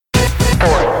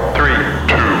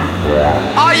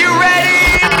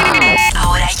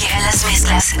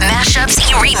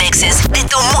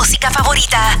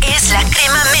La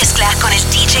Crema Mezcla con el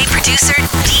DJ Producer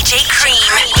DJ Cream.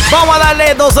 Vamos a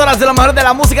darle 2 horas de lo mejor de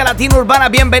la música latina urbana.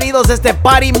 Bienvenidos a este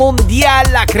party mundial,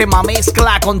 La Crema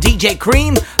Mezcla con DJ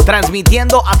Cream,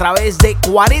 transmitiendo a través de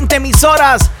 40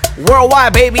 emisoras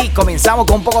worldwide, baby. Comenzamos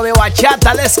con un poco de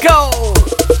bachata. Let's go.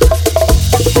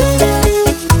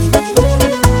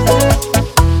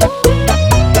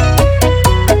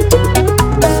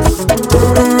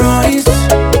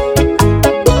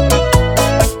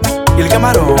 Y el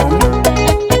camarón.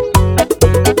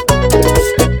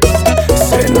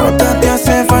 Se nota, te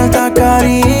hace falta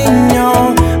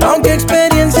cariño, aunque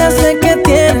experiencia sé que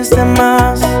tienes de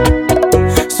más.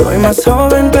 Soy más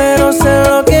joven pero sé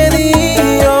lo que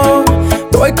digo.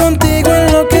 Voy contigo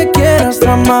en lo que quieras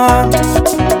tramar.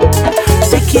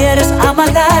 Si quieres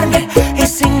amargarme y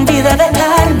sin vida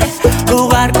dejarme,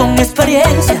 jugar con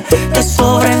experiencia, te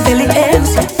sobra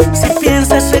inteligencia. Si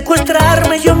piensas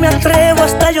secuestrarme, yo me atrevo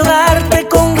hasta ayudarte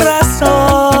con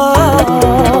razón.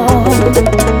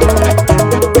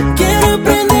 Quiero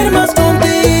aprender más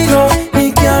contigo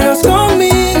y que hagas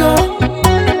conmigo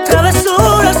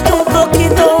Travesuras que un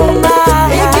poquito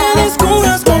más, y que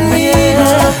descubras conmigo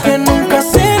lo que nunca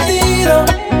has sentido.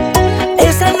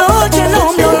 esa noche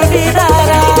no me olvidarás.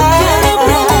 Quiero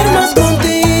aprender más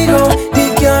contigo y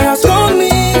que hagas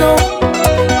conmigo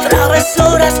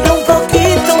Travesuras que un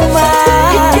poquito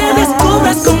más, y que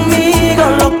descubras conmigo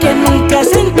lo que nunca he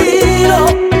sentido.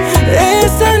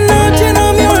 esa noche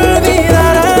no me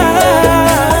olvidarás.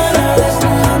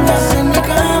 Andas en mi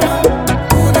cama,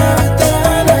 una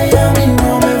veterana y a mí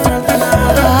no me falta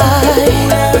nada.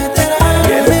 Una veterana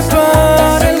que me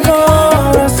para el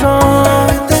corazón,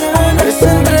 que se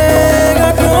entrega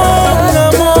con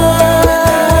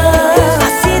amor.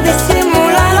 Así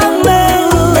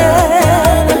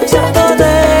disimuladamente se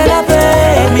apodera de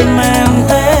mi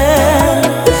mente.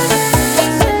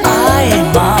 Ay,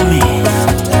 mami.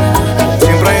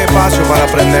 Siempre hay espacio para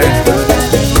aprender.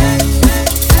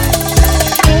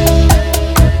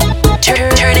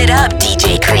 Turn it up,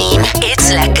 DJ Cream. It's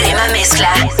La Crema Mezcla.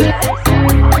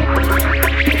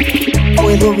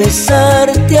 Puedo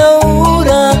besarte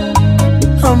ahora,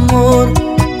 amor,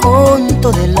 con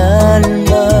todo el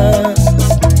alma.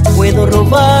 Puedo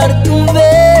robarte un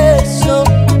beso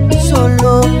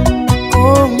solo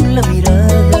con la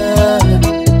mirada.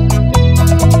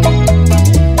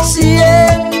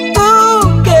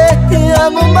 Siento que te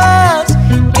amo más,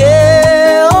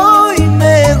 que hoy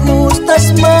me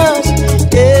gustas más.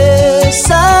 Es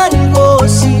algo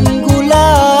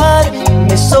singular,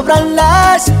 me sobran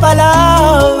las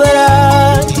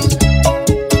palabras.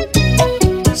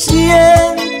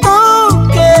 Siento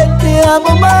que te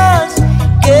amo más,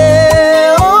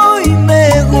 que hoy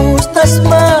me gustas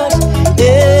más.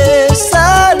 Es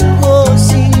algo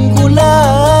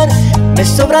singular, me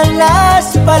sobran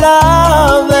las palabras.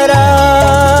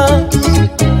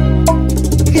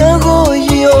 ¿Qué hago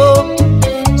yo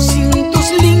sin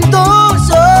tus lindos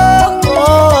ojos?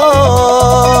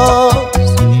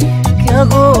 ¿Qué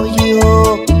hago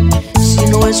yo si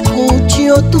no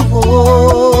escucho tu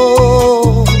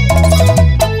voz?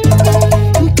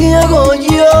 ¿Qué hago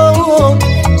yo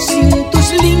sin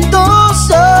tus lindos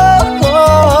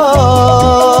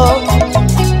ojos?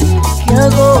 ¿Qué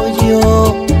hago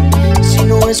yo si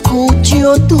no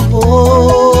escucho tu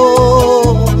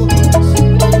voz?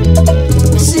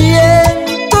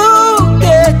 Siento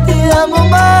que te amo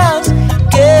más,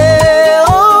 que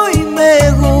hoy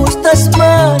me gustas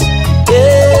más.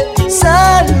 Es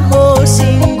algo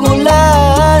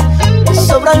singular, me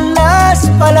sobran las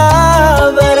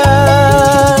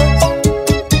palabras.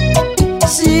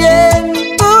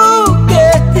 Siento que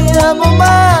te amo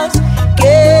más,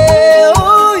 que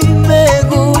hoy me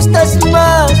gustas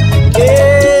más.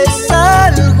 Es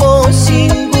algo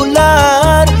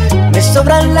singular, me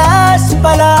sobran las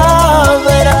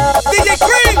palabras. DJ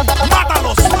Cream,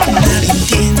 mátalos. Nadie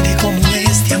entiende cómo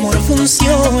este amor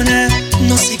funciona.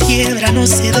 No se quiebra, no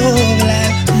se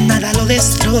dobla, nada lo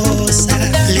destroza.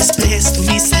 Les presto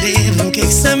mi cerebro que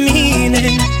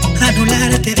examinen,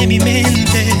 anularte de mi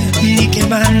mente, ni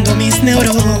quemando mis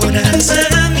neuronas.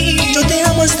 Mami, yo te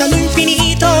amo hasta lo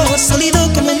infinito, sólido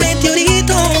como un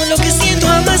meteorito. Lo que siento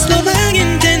jamás lo van a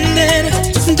entender.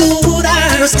 Duda,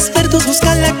 los expertos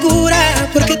buscan la cura,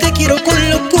 porque te quiero con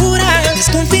locura.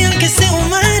 Desconfían que sea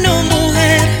humano,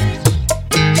 mujer.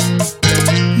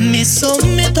 Me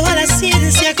someto a la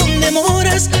ciencia con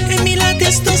demoras. En mí la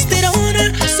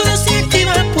testosterona solo se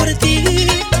activa por ti.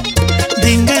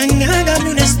 Vengan,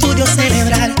 háganme un estudio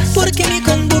cerebral, porque mi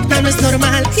conducta no es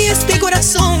normal. Y este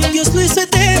corazón Dios lo hizo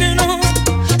eterno.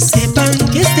 Sepan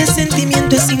que este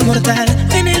sentimiento es inmortal.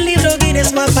 En el libro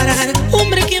Guinness va a parar.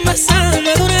 Hombre que más ama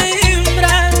a una hembra.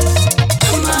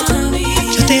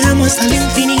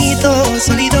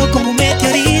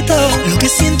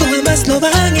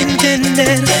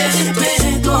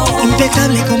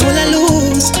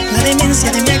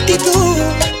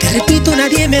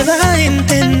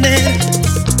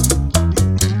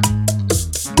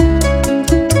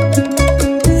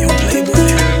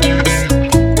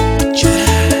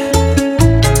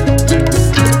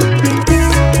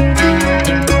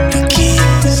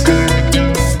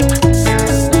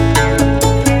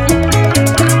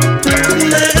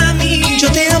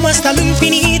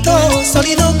 infinito,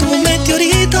 sólido como un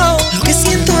meteorito. Lo que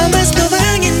siento jamás lo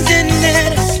van a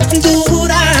entender.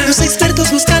 Dura, los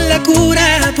expertos buscan la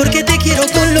cura, porque te quiero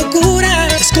con locura.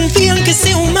 Desconfían que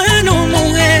sea humano o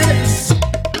mujer.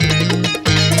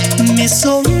 Me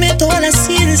someto a la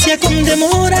ciencia con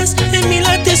demoras. En mí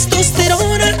la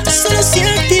testosterona solo se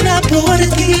activa por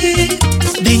ti.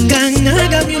 Vengan,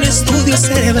 hágame un estudio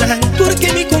cerebral,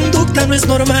 porque mi conducta no es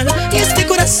normal y este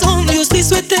corazón Dios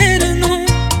hizo eterno.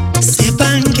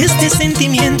 Sepan que este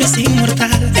sentimiento es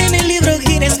inmortal. En el libro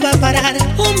Guinness va a parar.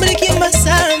 Hombre, ¿quién más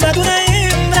ama de una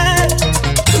hembra?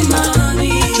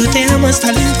 Mami, yo te amo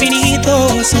hasta lo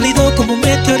infinito, sólido como un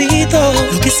meteorito.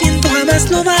 Lo que siento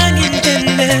jamás lo van a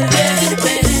entender.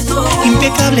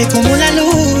 Impecable como la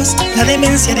luz, la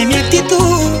demencia de mi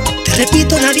actitud. Te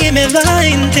repito, nadie me va a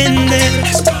entender.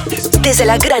 Desde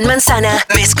la Gran Manzana,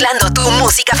 mezclando tu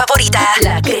música favorita.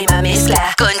 La Crema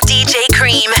Mezcla con DJ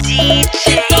Cream. DJ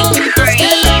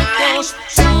Cream.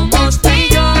 Somos tú y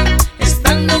yo,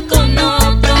 estando con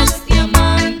otros y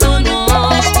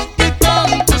amándonos. Qué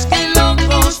tontos, qué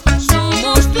locos.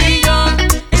 Somos tú y yo,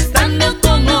 estando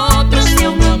con otros y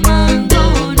aún amándonos.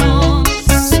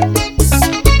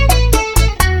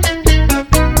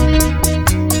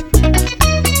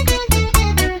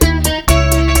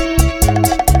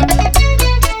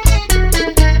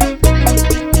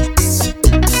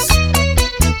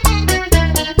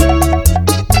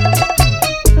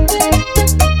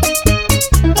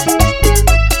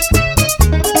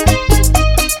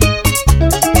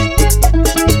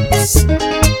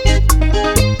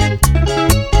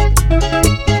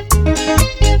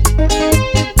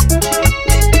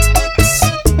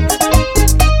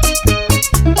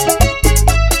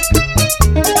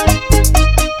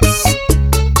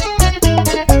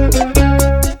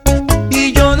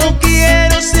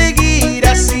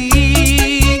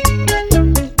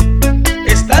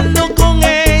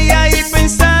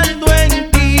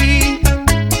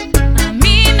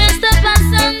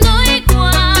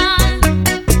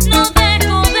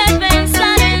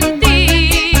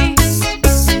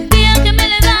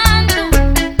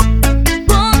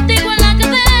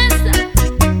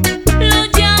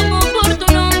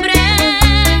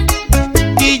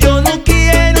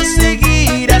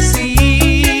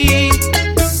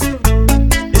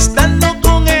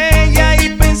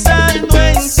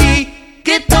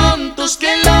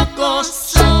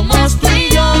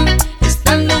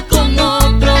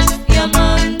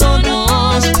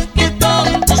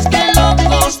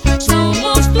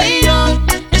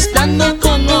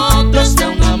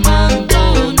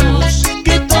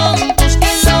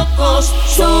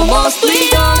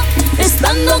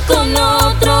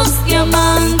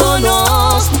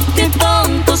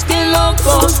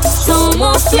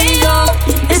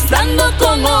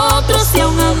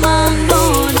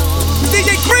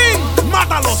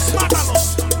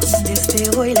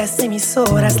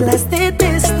 Las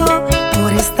detesto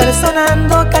por estar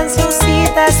sonando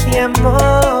cancioncitas de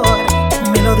amor,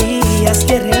 melodías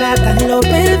que relatan lo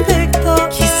perfecto.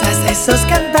 Quizás a esos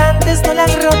cantantes no le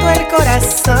han roto el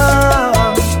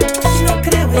corazón. No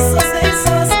creo esos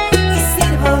versos y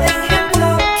sirvo de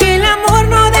ejemplo que el amor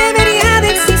no debería de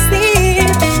existir.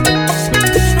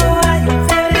 No hay un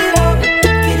febrero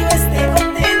que yo esté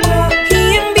contento y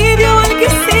envidio al que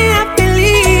sea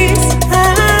feliz.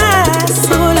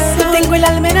 Solo tengo el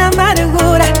alma en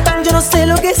amargura, yo no sé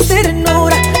lo que es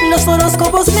ternura. Los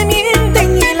horóscopos me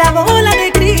mienten y la bola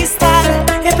de cristal.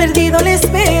 He perdido la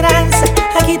esperanza,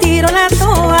 aquí tiro la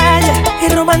toalla.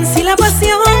 El romance y la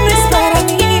pasión es para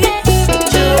mí.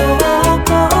 Yo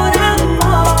por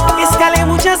amor escalé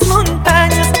muchas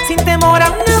montañas sin temor a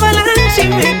una avalancha y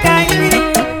me caí.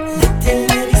 La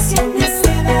televisión me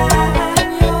hace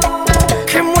daño,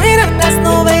 que mueran las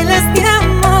novelas de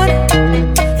amor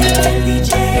y que el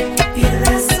DJ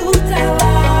pierda su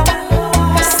trabajo.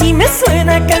 Si me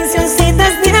suena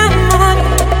cancioncitas de amor,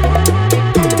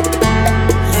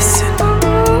 listen.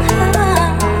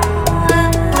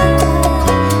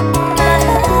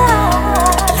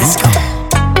 Let's go.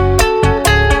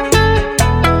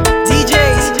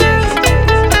 DJs,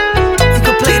 you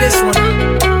can play this one.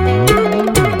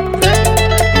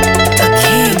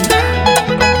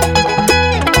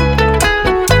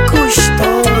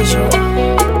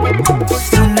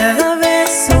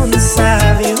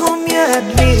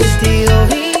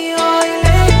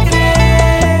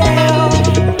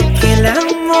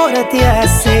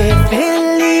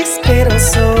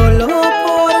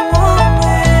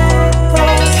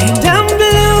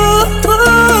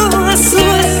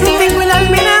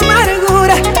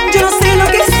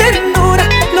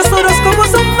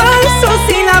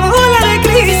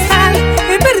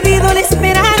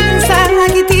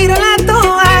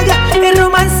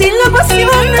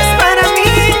 emociones para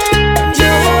mí. Yo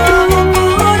por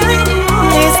amor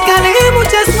escalé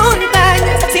muchas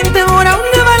montañas sin temor a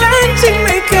una avalancha y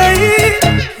me caí.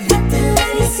 La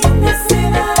televisión me hace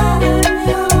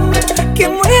daño, que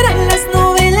mueran las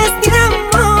novelas de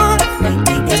amor.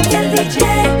 Permite que el DJ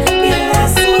pierda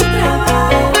su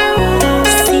trabajo.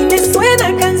 Si me suena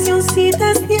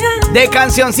cancioncitas de amor. De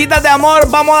cancioncitas de amor,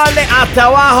 vamos a darle hasta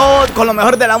abajo con lo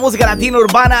mejor de la música latina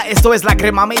urbana. Esto es La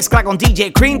Crema Mezcla con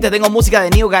DJ Cream. Te tengo música de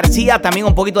Nio García, también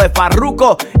un poquito de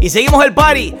Farruko. Y seguimos el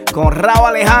party con Rauw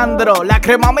Alejandro. La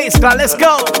Crema Mezcla, let's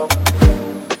go.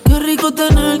 Qué rico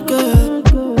tener que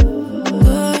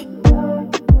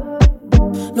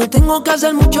no tengo que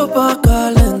hacer mucho para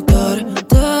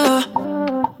calentarte.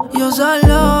 Yo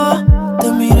solo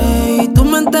te miré y tú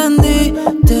me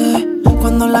entendiste.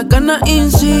 Cuando las ganas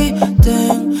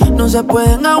insisten, no se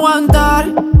pueden aguantar.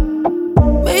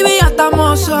 Baby, ya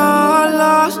estamos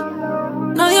solos,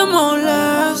 nadie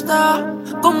molesta.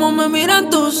 Como me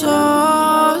miran tus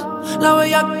ojos, la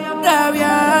bella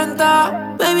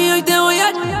revienta. Baby, hoy te voy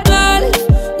a llegar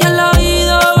y al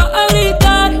oído vas a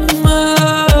gritarme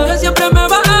que siempre me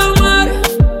vas a amar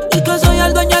y que soy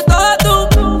el dueño de toda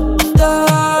tu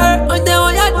mujer. Hoy te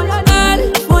voy a llegar,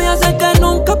 voy a hacer que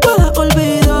nunca puedas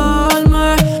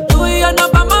olvidarme. Tú y yo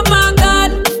nos vamos a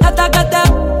matar hasta que te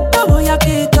voy a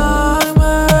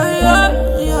quitarme.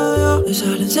 Esa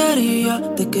lencería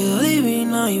te queda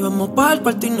divina y vamos pa'l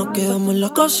cuarto y nos quedamos en la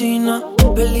cocina.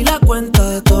 Perdí la cuenta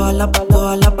de todas las,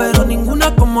 pero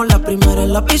ninguna como la primera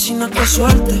en la piscina. Qué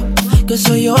suerte, que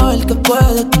soy yo el que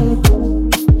puede.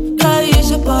 ¿Qué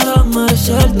hice para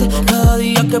merecerte? Cada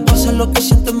día que pasa lo que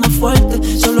sientes más fuerte.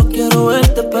 Solo quiero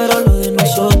verte, pero lo de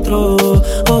nosotros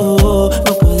no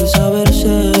puede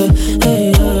saberse.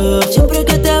 Siempre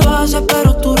que te vas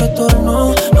espero tu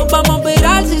retorno. Nos vamos a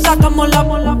virar si sacamos la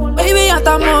bola. Baby, ya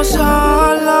estamos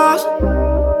solos,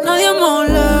 nadie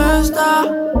molesta.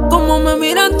 Como me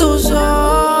miran tus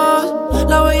ojos,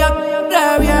 la bella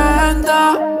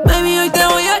revienta. Baby, hoy te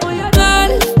voy a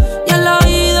llegar y al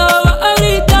oído vas a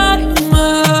gritarme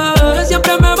que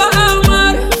siempre me vas a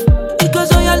amar y que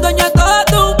soy el dueño de toda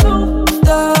tu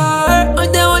mujer. Hoy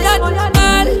te voy a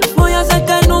llegar, voy a hacer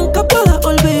que nunca puedas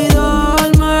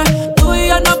olvidarme. Tú y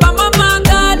yo nos vamos a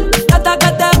matar hasta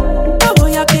que te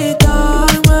voy a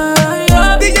quitarme.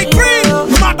 DJ Cream,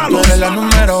 mátalo. Tú eres la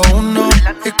número uno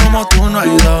y como tú no hay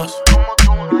dos.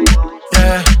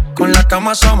 Con la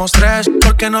cama somos tres,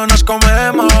 porque no nos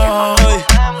comemos.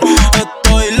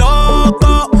 Estoy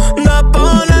loco de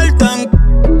ponerte en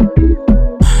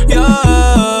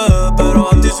pero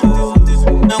a ti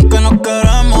aunque no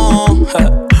queremos.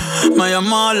 Me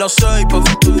llamas a las 6 pa'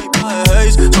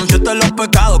 son 7 los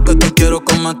pecados que te quiero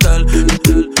cometer.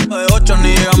 De 8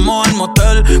 ni llegamos al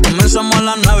motel. Comenzamos a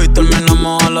las 9 y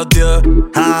terminamos a las 10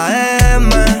 AM,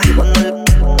 cuando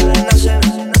nace.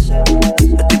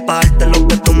 Estoy pa' darte lo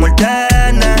que tú me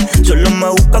ordenes. Solo me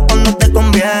buscas cuando te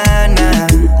conviene.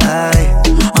 Ay.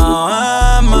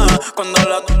 AM, cuando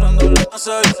la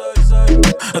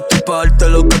estoy pa' darte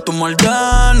lo que tú me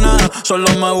ordenes.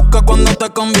 Solo me buscas cuando te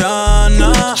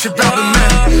conviene.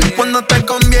 Cuando te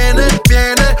conviene,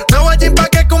 viene. Me voy allí pa'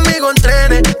 que conmigo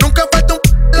entrene. Nunca falta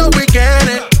los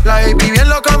weekends. La baby bien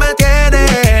loco me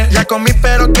tiene. Ya comí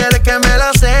pero quiere que me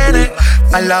la cene.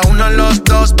 A la 1, los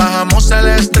 2, bajamos el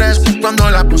estrés. Cuando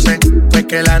la puse, fue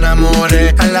que la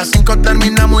enamoré. A las 5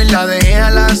 terminamos y la dejé a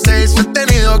las 6. He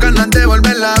tenido ganas de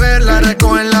volverla a ver. La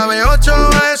recojo en la B8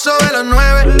 a eso de las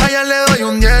 9. Allá le doy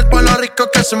un 10 por lo rico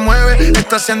que se mueve.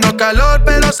 Está haciendo calor,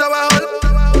 pero se bajó.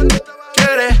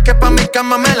 Quiere que pa' mi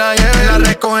cama me la lleve. La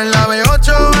recojo en la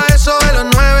B8 a eso de las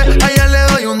 9. Allá le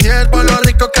doy un 10 por lo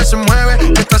rico que se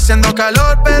mueve. Está haciendo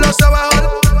calor, pero se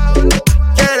bajó.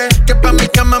 Quiere que pa' mi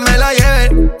cama me la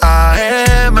lleve.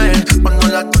 AM, cuando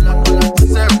la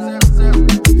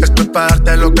estoy pa'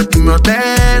 darte lo que tú me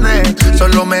ordenes.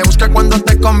 Solo me busca cuando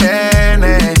te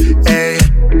conviene.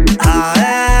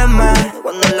 AM,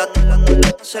 cuando la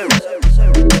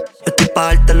estoy pa'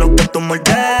 darte lo que tú me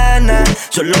ordenes.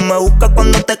 Solo me busca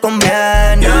cuando te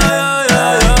conviene.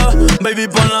 Baby,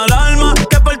 pon la alarma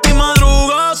que por ti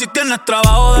madruga. Si tienes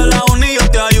trabajo de la uni yo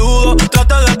te ayudo.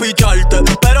 Traté de picharte,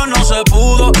 pero no se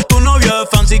pudo. Tu novio es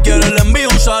fan, si quieres le envío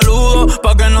un saludo.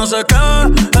 Pa' que no se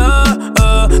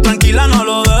quede, tranquila no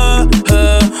lo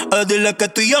dejes. Dile que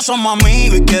tú y yo somos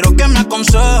amigos y quiero que me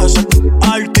aconsejes.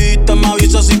 Artista me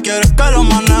avisa si quieres que lo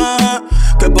maneje.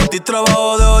 Que por ti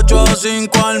trabajo de 8 a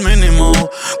 5 al mínimo.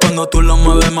 Cuando tú lo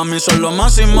mueves, mami, son lo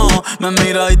máximo. Me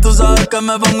mira y tú sabes que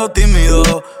me pongo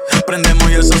tímido. Prendemos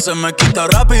y eso se me quita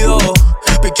rápido.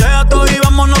 Pichea todo y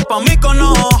vámonos pa'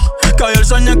 Mykonos. Que ayer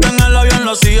soñé que en el avión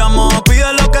lo hacíamos.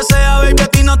 Pide lo que sea, baby, a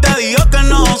ti no no te digo que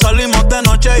no. Salimos de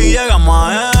noche y llegamos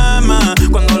a M.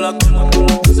 Cuando la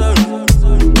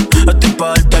estoy pa'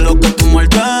 darte lo que tú me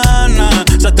ordenas.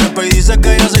 Se trepa y dice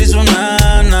que ya se hizo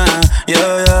nana.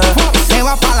 Yeah, yeah. Se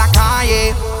va pa' la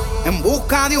calle en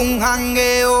busca de un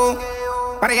jangueo.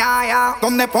 Para allá,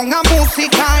 donde ponga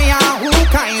música y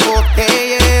ajuca y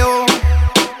botelleo.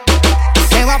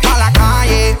 Se va pa' la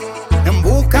calle en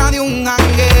busca de un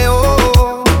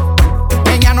jangueo.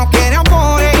 Ella no quiere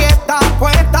amor y está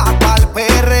puesta pa'l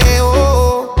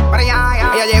perreo. Para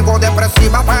allá, ella llegó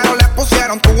depresiva pero le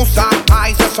pusieron tusa.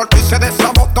 Ay, se soltó y se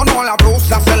desabotonó la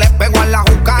blusa. Se le pegó en la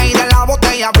juca y de la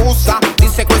botella abusa.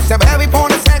 Dice que hoy se bebe y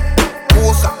pone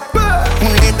excusa.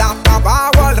 Le da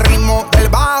tabaco al ritmo del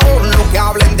bajo. Lo que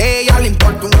hablen de ella le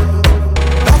importa.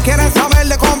 No quiere saber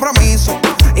de compromiso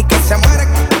y que se muere,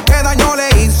 qué daño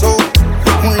le hizo.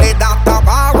 Le da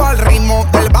tabaco al ritmo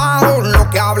del bajo. Lo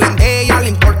que hablen de ella le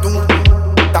importa.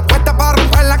 Está puesta para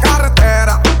romper la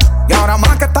carretera y ahora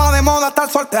más que está de moda estar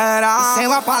soltera. Se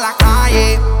va pa' la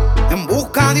calle en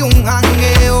busca de un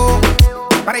jangueo.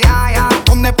 Para allá,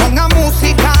 donde ponga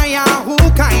música y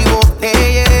ajuca y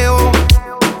botelleo.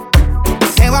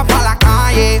 Se va pa' la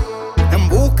calle en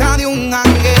busca de un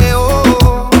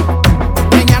jangueo.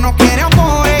 Ella no quiere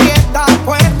amor y está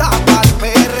puesta pa'l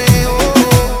perreo.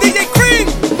 DJ Cream,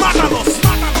 mátalos.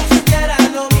 Si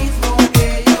hicieras lo mismo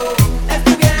que yo,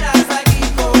 estuvieras aquí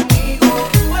conmigo.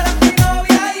 Fueras mi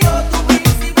novia y yo tu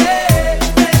príncipe,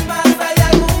 ser más allá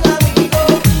que un amigo.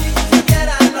 Si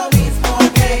hicieras lo mismo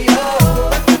que yo,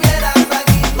 estuvieras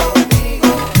aquí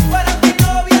conmigo. Fueras mi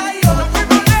novia y yo tu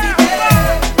príncipe,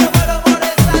 yo muero por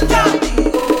estar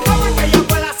contigo. ¿Cómo es que yo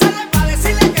puedo hacerle para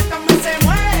decirle que también se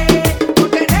muere? Por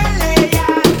tenerle ya,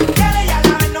 quiere ya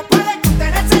la vez no puede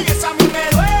contenerse y eso a mí me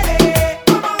duele.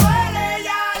 ¿Cómo duele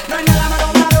ya? No hay nada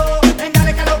malo, ven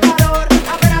dale calor.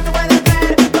 Apenas tú puedes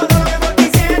ver todo lo que voy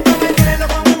diciendo. Me tienes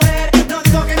loco mujer, no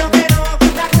digo que no,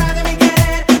 la clave de mi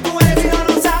querer, tú eres y no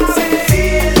lo sabes.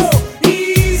 Lo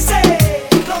hice,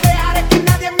 no dejaré que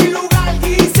nadie en mi lugar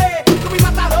dice. Tú mi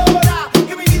matadora,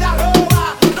 que mi vida roba,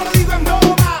 no lo digo en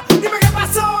broma, dime qué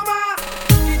pasó, ma.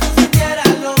 Si tú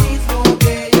hicieras lo mismo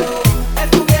que yo,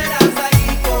 estuvieras ahí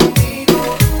conmigo.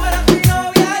 Fueras mi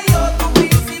novia y yo tu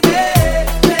príncipe,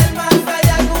 ser más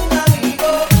allá que un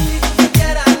amigo. Si tú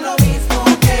hicieras lo mismo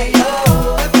que yo,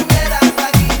 estuvieras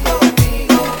aquí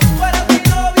conmigo. Fueras mi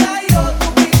novia y yo tu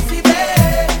príncipe,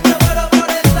 yo muero por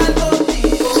estar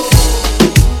contigo.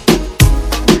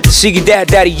 Ziggy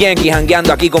Daddy Yankee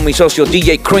jangueando aquí con mi socio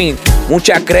DJ Cream.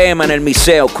 Mucha crema en el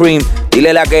miseo, Cream.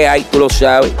 Dile la que hay, tú lo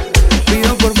sabes.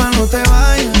 Pido por favor no te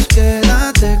vayas,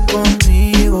 quédate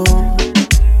conmigo.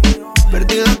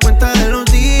 Perdí la cuenta de los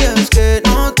días que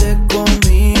no te he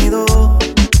comido.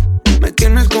 Me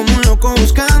tienes como un loco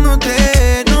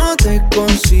buscándote, no te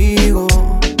consigo.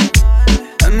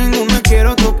 A ninguna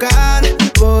quiero tocar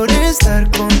por estar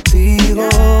contigo.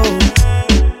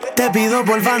 Te pido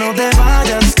porfa no te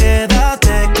vayas,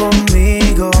 quédate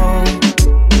conmigo.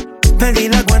 Perdí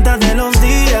la cuenta de los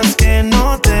días que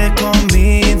no te he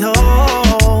comido.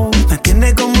 Me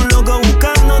tienes como un loco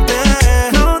buscándote,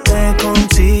 no te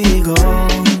consigo.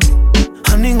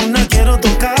 A ninguna quiero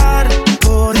tocar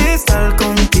por estar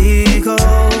contigo.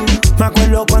 Me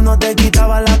acuerdo cuando te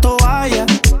quitaba la toalla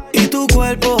y tu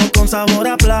cuerpo con sabor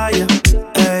a playa.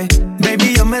 Ey,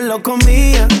 baby, yo me lo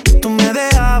comía, tú me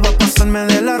dejabas pasarme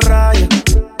de la raya.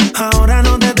 Ahora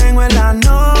no te tengo en la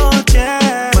noche,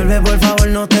 vuelve por favor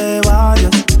no te vayas.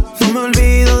 No me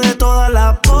olvido de todas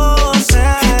las poses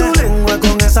y tu lengua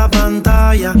con esa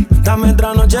pantalla. Dame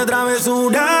otra noche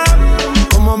travesura,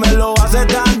 como me lo hace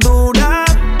tan dura.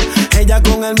 Ella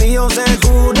con el mío se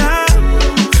jura,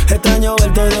 extraño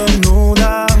verte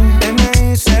desnuda.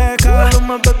 M.I.C.K.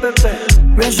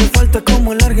 Me hace falta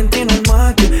como el argentino el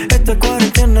mate. Esta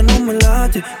cuarentena no me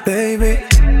late, baby.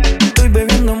 Estoy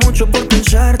bebiendo mucho por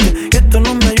pensarte y esto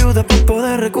no me ayuda para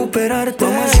poder recuperarte.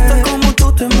 Mamacita, como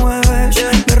tú te mueves,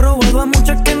 me he robado a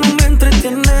muchas que no me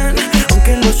entretienen.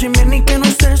 Aunque lo sin bien y que no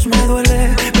estés me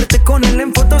duele. Verte con él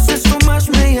en fotos eso más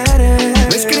me hiere.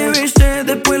 Me escribiste,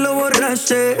 después lo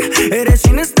borraste. Eres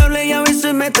inestable y a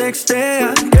veces me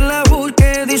texteas. Que la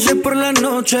busque, dice por la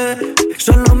noche.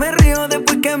 Solo me río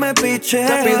después que me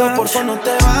picheas. Te pido por favor no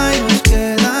te vayas,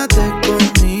 quédate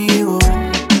conmigo.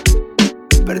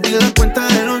 Perdí la cuenta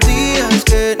de los días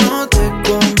que no te he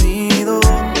comido.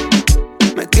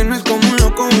 Me tienes como un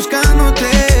loco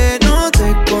buscándote, no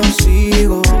te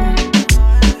consigo.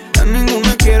 A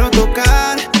ninguna quiero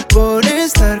tocar por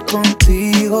estar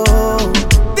contigo.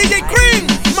 DJ Cream,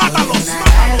 mátalos.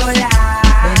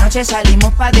 De noche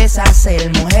salimos pa'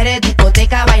 deshacer. Mujeres,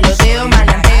 discoteca, bailoteo,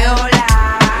 malanteo.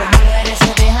 Las mujeres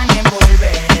se dejan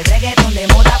envolver.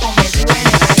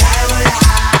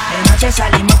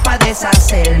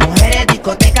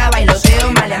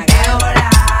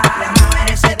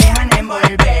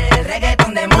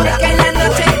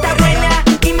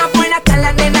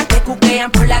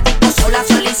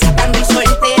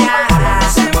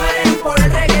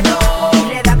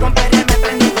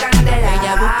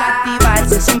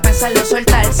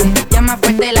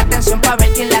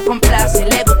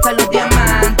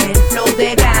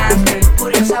 de grande,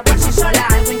 curiosa por sí sola,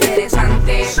 algo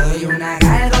interesante. Soy una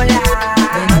gárgola.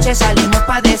 De noche salimos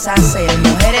pa' deshacer.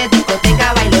 Mujeres,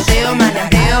 discoteca, bailoteo,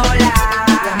 maleanteo.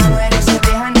 Las mujeres se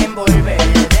dejan envolver.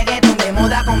 Reggaetón de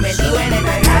moda convertido en el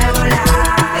gárgola.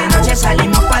 De noche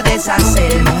salimos pa'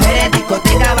 deshacer. Mujeres,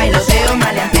 discoteca, bailoteo,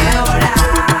 maleanteo.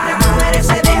 Las mujeres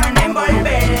se dejan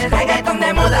envolver. Reggaetón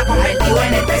de moda convertido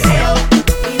en el perreo.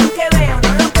 Y lo que veo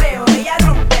no lo creo. Ella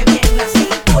rompe bien la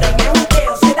cintura y me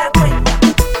juqueo, se da cuenta.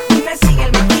 Y me sigue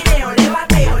el maquineo, le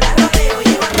bateo, la rodeo,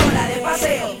 llevo sola de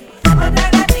paseo. Otra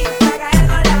gatita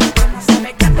gárgola, no se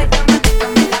me cante camanita,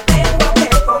 me la tengo que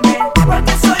comer.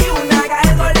 Porque soy una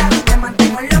gárgola, me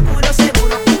mantengo en lo puro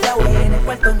seguro, ya voy en el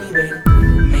cuarto nivel.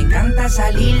 Me encanta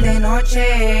salir de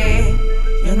noche,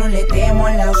 yo no le temo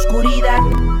a la oscuridad.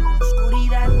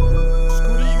 Oscuridad,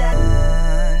 oscuridad.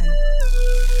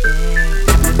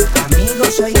 Amigo,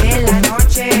 soy de la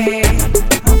noche,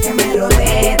 aunque me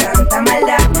rodee tanta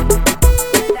maldad.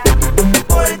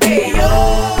 Porque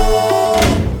yo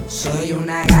soy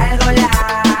una gárgola.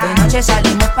 De noche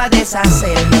salimos pa'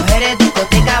 deshacer. Mujeres,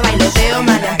 discoteca, bailoteo,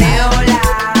 maleanteo.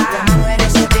 Las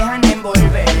mujeres se dejan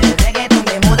envolver. Reggaetón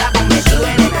de moda convertido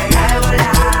en una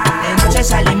gárgola. De noche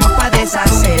salimos pa'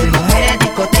 deshacer. Mujeres,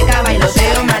 discoteca,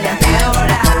 bailoteo, maleanteo.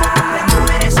 Las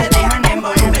mujeres se dejan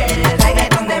envolver.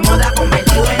 Reggaetón de moda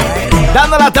convertido en el perreo.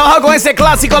 Dándola trabajo con ese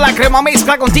clásico, La Crema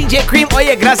Mezcla con DJ Cream.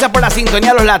 Oye, gracias por la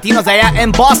sintonía a los latinos de allá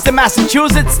en Boston,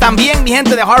 Massachusetts. También mi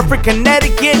gente de Hartford,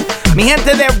 Connecticut. Mi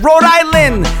gente de Rhode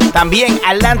Island. También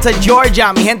Atlanta,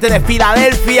 Georgia. Mi gente de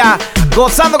Filadelfia.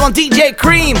 Gozando con DJ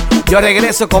Cream. Yo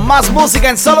regreso con más música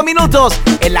en solo minutos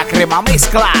en La Crema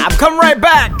Mezcla. I'm coming right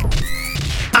back.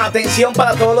 Atención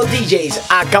para todos los DJs,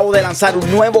 acabo de lanzar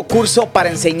un nuevo curso para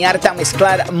enseñarte a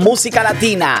mezclar música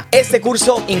latina. Este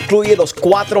curso incluye los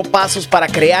 4 pasos para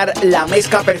crear la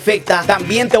mezcla perfecta.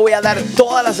 También te voy a dar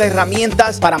todas las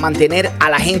herramientas para mantener a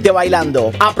la gente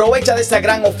bailando. Aprovecha de esta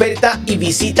gran oferta y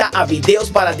visita a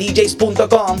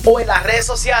videosparadjs.com o en las redes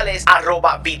sociales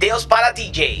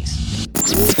 @videosparadjs.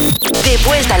 De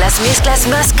vuelta a las mezclas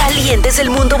más calientes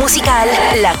del mundo musical.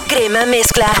 La Crema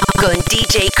Mezcla con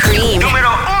DJ Cream. Número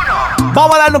 1.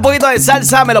 Vamos a darle un poquito de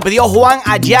salsa. Me lo pidió Juan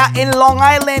allá en Long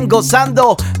Island,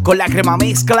 gozando con la Crema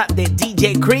Mezcla de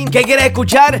DJ Cream. ¿Qué quieres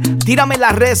escuchar? Tírame en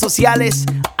las redes sociales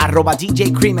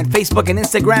 @DJ Cream en Facebook, en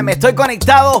Instagram. Estoy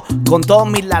conectado con todos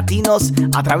mis latinos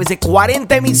a través de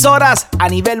 40 emisoras a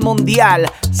nivel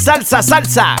mundial. Salsa,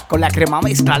 salsa con la Crema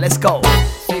Mezcla. Let's go.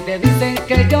 Si te dicen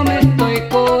que yo me estoy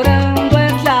curando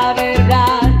es la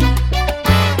verdad,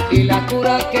 y la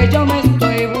cura que yo me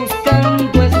estoy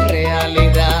buscando es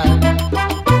realidad.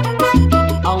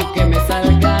 Aunque me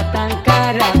salga tan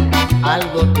cara,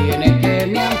 algo tiene que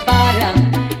me ampara.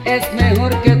 Es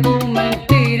mejor que tu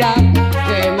mentira,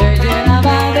 que me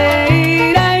llenaba de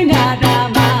ira y nada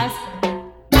más.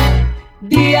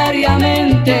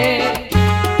 Diariamente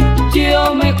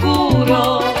yo me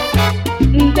curo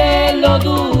de lo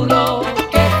duro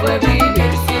que fue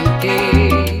vivir sin ti.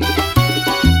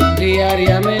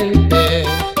 Diariamente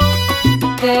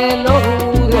te lo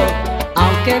juro,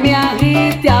 aunque me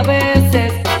agite a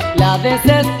veces la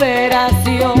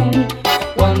desesperación,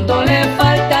 cuando le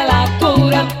falta la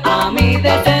cura a mi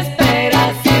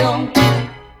desesperación.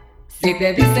 Si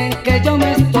te dicen que yo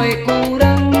me estoy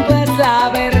curando es la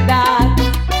verdad,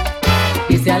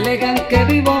 y se alegan que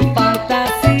vivo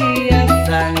fantasías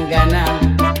zángana.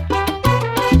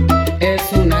 Es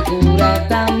una cura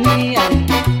tan mía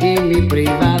y mi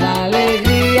privada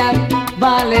alegría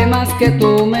vale más que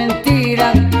tu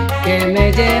mentira, que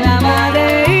me llenaba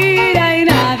de ira y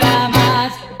nada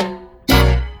más.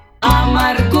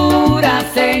 Amargura,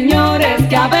 señores,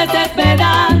 que a veces me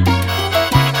dan.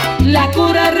 La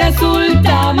cura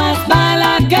resulta más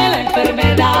mala que la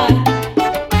enfermedad.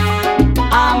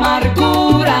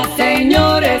 Amargura,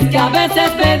 señores, que a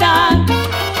veces me dan.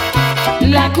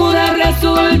 La cura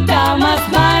resulta más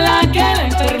mala que la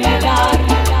enfermedad.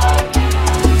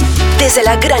 Desde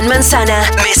la Gran Manzana,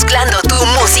 mezclando tu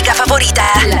música favorita.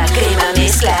 La Crema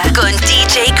Mezcla con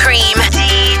DJ Cream.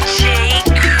 DJ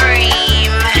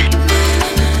Cream.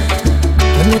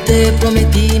 Cuando te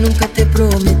prometí, nunca te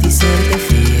prometí serte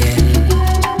fiel.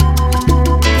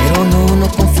 Pero no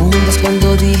confundas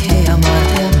cuando dije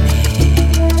amarte a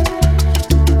mí.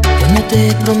 Cuando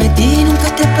te prometí, nunca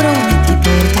te prometí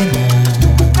por temor.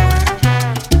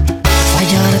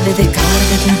 Fallar de dejar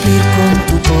de cumplir con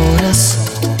tu corazón.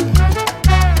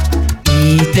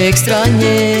 Y te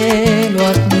extrañé, lo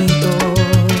admito.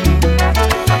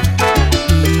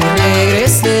 Y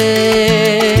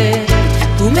regresé.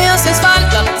 Tú me haces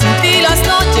falta, sin ti las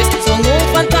noches son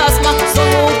un fantasma, son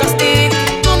un castigo.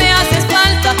 Tú me haces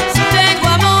falta, si tengo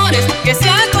amores que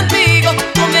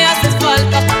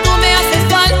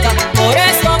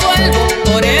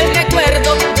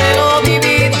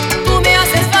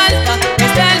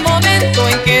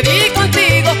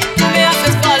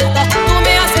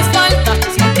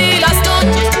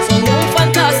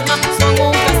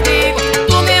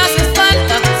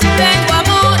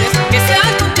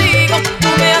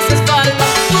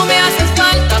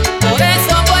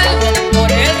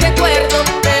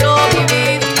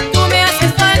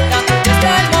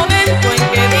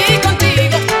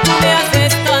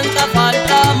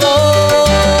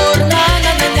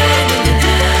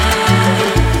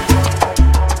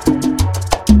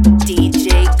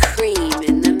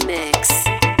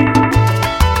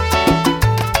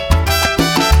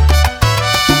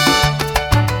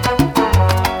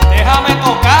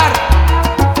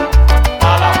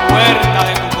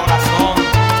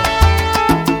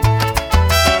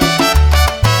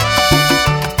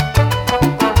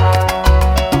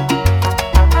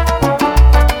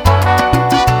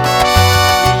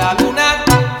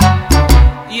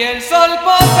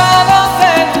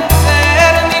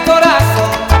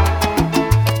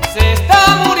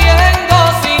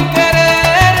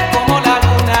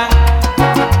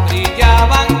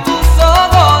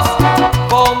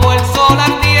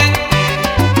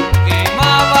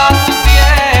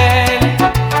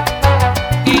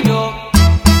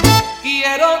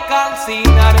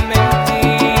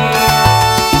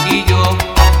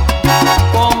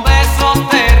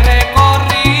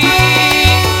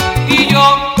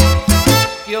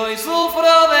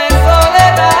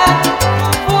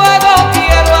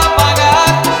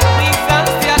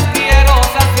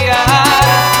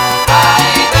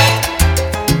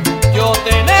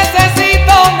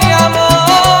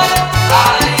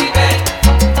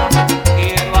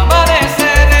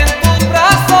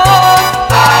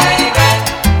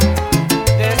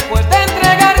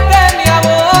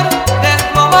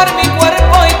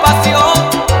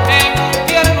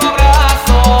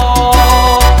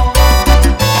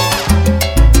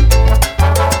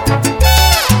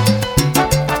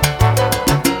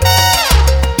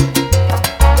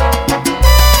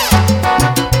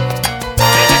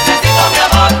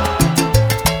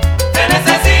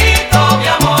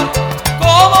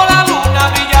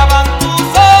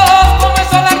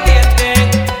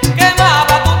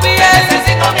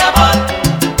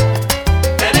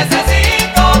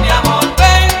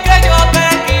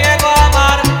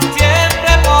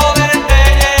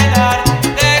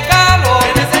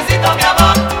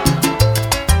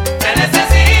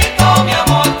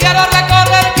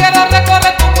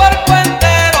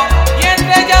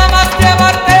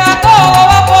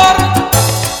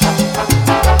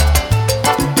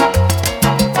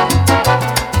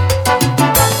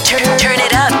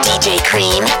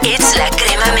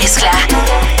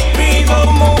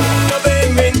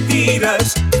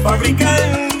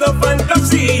fabricando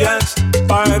fantasías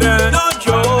para no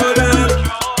llorar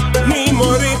ni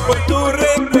morir por tu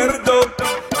recuerdo.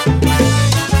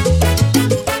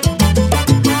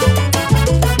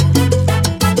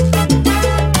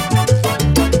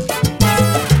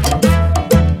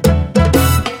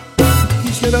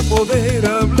 Quisiera poder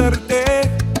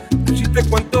hablarte, decirte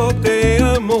cuánto te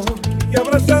amo y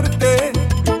abrazarte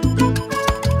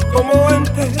como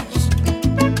antes.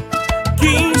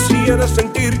 Quisiera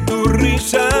sentir tu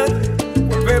risa,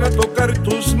 volver a tocar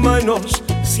tus manos,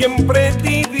 siempre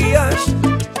tibias,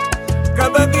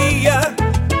 cada día.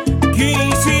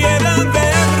 Quisiera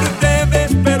verte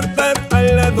despertar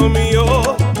al lado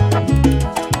mío,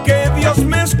 que Dios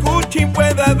me escuche y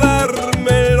pueda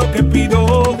darme lo que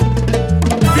pido.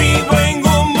 Vivo en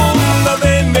un mundo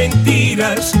de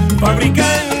mentiras,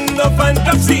 fabricando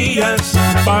fantasías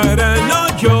para no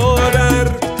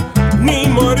llorar ni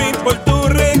morir por tu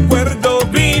recuerdo.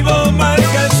 Vivo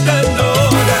malgastando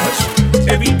horas,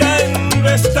 evitando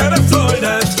estar a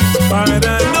solas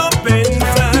para no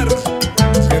pensar,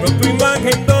 pero tu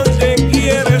imagen donde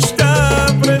quiera está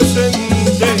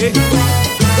presente.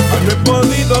 No he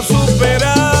podido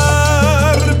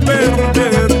superar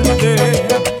perderte.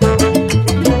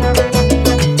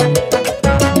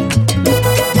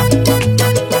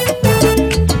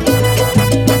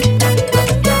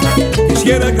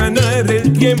 Quisiera ganar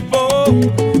el tiempo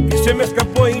que se me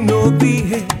escapó y no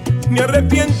dije, me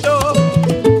arrepiento,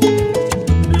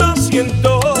 lo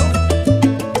siento.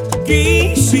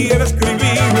 Quisiera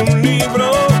escribir un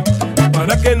libro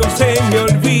para que no se me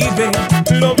olvide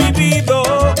lo vivido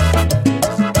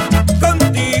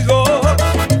contigo.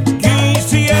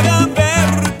 Quisiera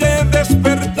verte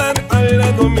despertar al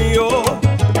lado mío,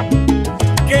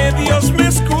 que Dios me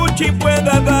escuche y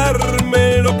pueda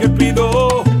darme lo que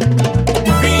pido.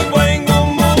 Vivo en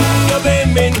un mundo de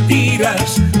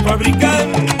mentiras,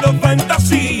 fabricando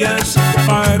fantasías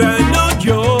para no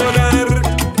llorar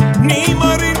ni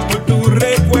morir por tu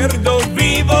recuerdo.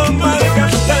 Vivo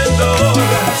malgastando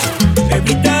horas,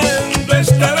 evitando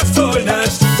estar a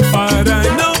solas para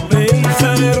no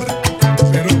pensar,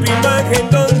 pero tu imagen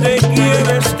donde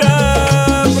quiera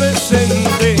está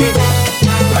presente.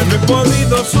 No he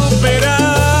podido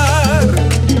superar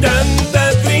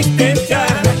tanta tristeza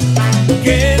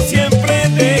que siempre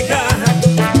deja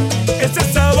ese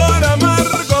sabor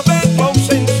amargo de tu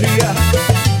ausencia.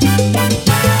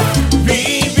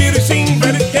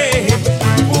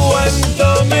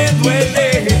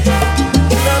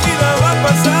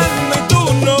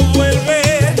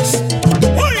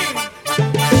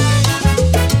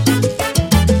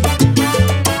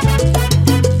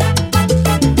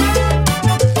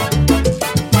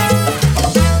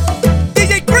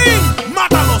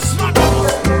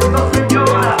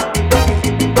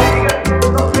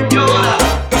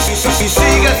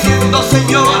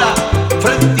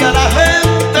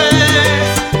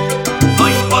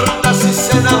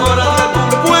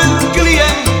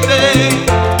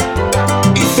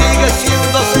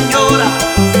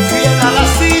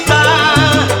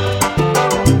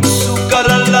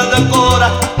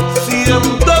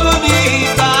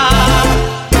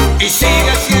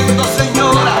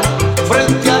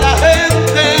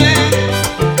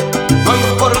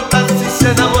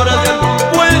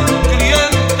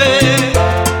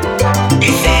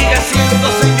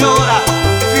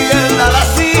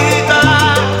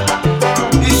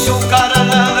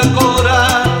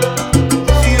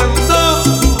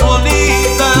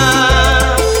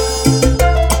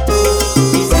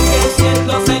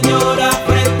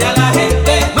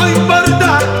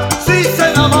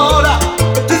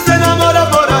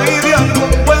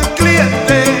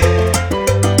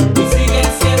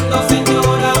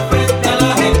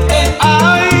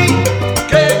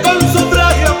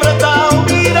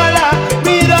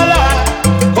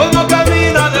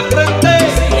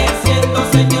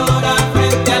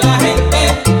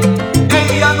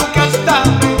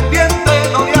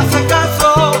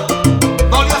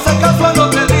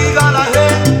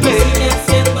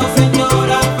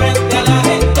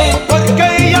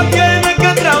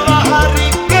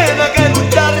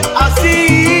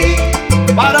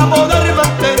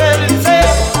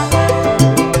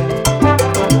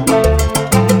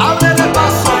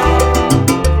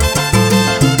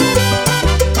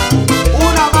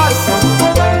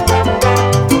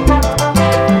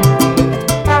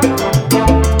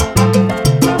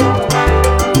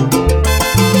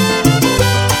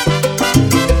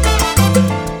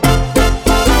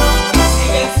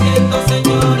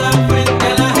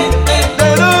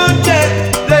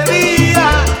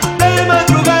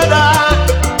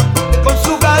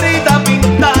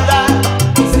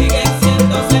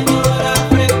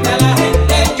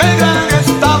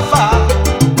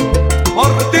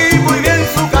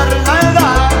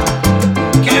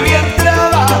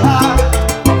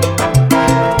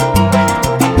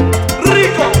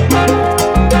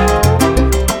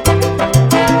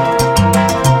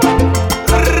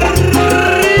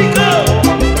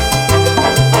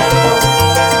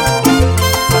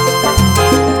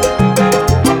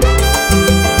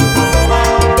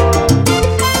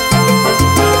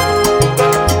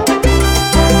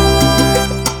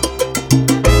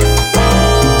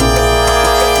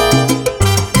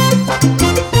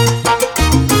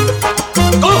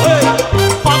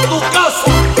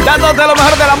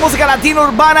 Latina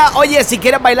Urbana. Oye, si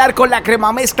quieres bailar con la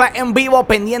crema mezcla en vivo,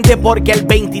 pendiente porque el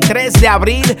 23 de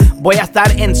abril voy a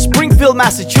estar en Springfield,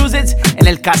 Massachusetts, en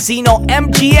el casino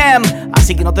MGM.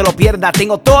 Así que no te lo pierdas.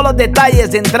 Tengo todos los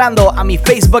detalles entrando a mi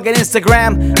Facebook e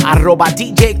Instagram,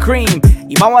 @DJ Cream.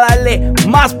 Y vamos a darle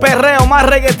más perreo, más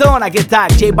reggaetón. Aquí está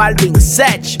J Balvin,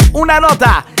 Sech. Una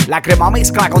nota, la crema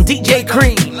mezcla con DJ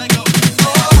Cream.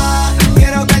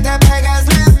 Quiero que te pegues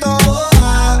lento,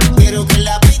 quiero que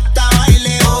la pista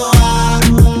baile,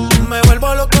 me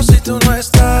vuelvo loco si tú no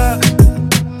estás.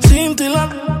 Sin ti la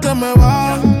te me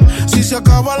va. Si se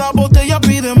acaba la botella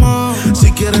pide más.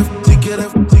 Si quieres, si quieres,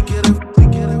 si quieres, si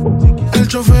quieres. El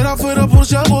chofer afuera por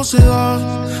si algo se da,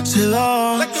 se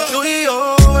da. Tú y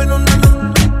yo en una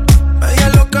noche media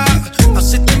loca,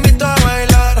 así te invito a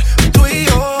bailar. Tú y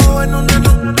yo en una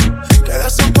noche que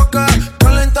desenfoca,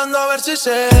 calentando a ver si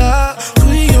se da.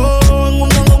 Tú y yo en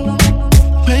una noche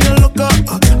media loca,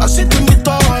 así te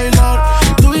invito a bailar.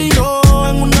 Tú y yo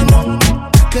en una noche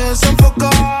que desenfoca,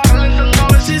 calentando a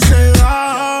ver si se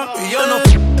da. Y yo no,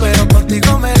 pero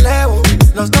contigo me elevo.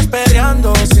 Los dos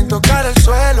peleando sin tocar el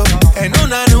suelo. En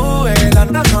una nube, la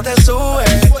nave no te sube.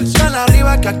 Tan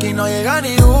arriba que aquí no llega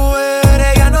ni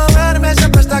Uber. Ella no duerme,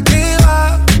 siempre está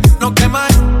activa. No quema.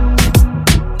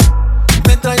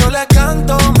 Mientras yo le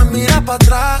canto, me mira para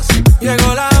atrás.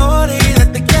 Llegó la hora y de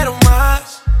ti quiero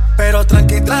más. Pero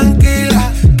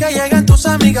tranquila, que lleguen tus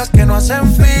amigas que no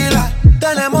hacen fila.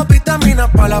 Tenemos vitaminas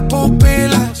para las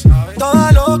pupilas.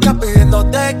 Toda loca pidiendo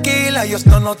tequila. Y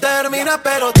esto no termina,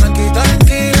 pero tranquila,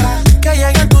 que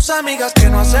lleguen tus amigas que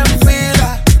no hacen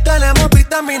fila. Tenemos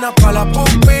vitaminas para las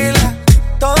pupilas.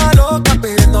 Toda loca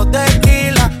pidiendo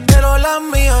tequila. Pero la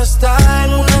mía está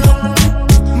en una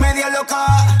media loca,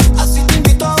 así te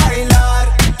invito a bailar.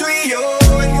 Tú y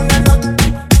yo en una nota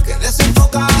que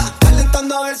desenfoca,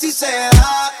 calentando a ver si se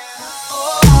da.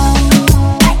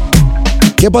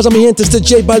 ¿Qué pasa, mi gente? Este es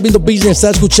J Balvin, The Business.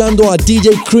 Está escuchando a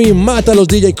DJ Cream. Mata a los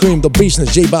DJ Cream, The Business,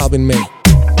 J Balvin, man.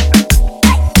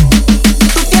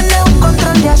 Tú tienes un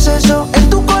control de acceso en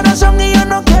tu corazón y yo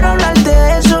no quiero hablar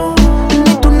de eso.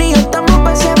 Ni tú ni yo estamos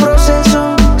para ese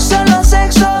proceso. Solo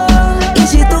sexo. Y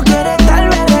si tú quieres tal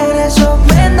vez regreso.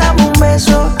 Ven, dame un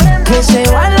beso. Que se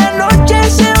va la noche,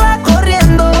 se va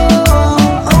corriendo.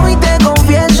 Hoy te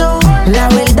confieso, la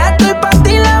verdad estoy pa'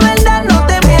 ti, la verdad no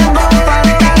te miento.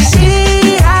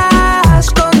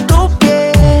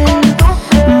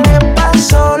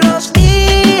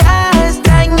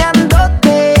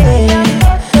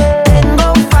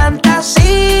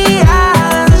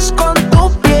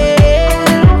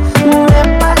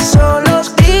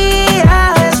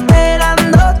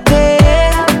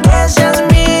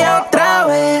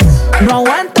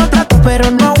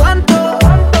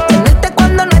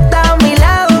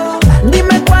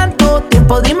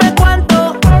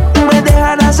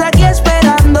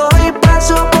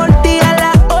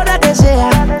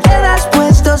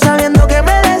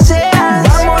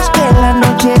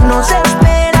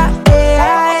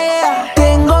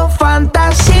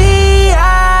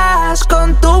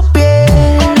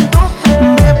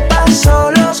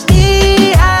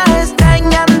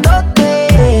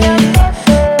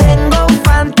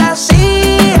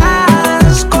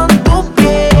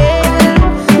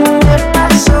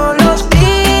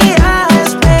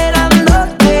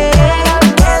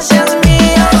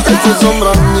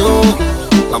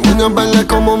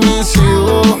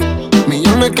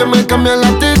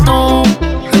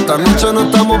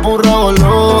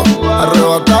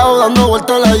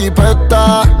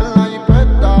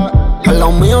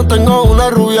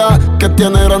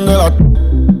 Tiene grande la.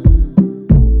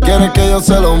 Quiere que yo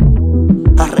se lo.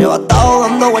 Arrebatado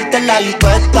dando vueltas en la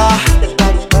jipeta.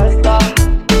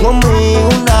 Conmigo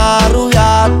una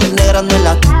rubia tiene grande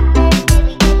la.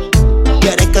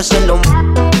 Quiere que se lo.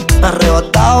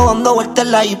 Arrebatado dando vueltas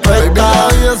en la jipeta. Baby, la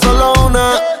vida es solo una.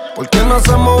 ¿Por qué no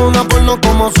hacemos una porno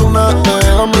como Zuna?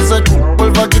 Déjame ese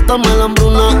porfa, quítame la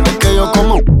hambruna. Es que yo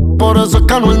como, por eso es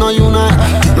que Anuel no hay una.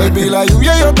 Baby, la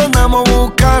lluvia y yo te andamos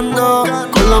buscando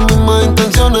con las mismas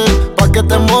intenciones. Pa' que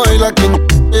te mueva y la que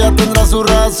ella tendrá sus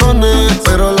razones.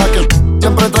 Pero la que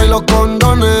siempre trae los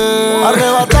condones.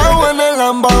 Arrebatado en el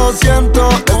Lamba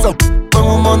 200. Eso es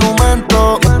un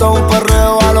monumento. Esto es un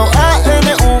perreo a los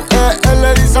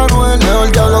A-N-U-E-L, dice Anuel.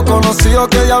 Mejor diablo conocido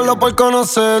que diablo por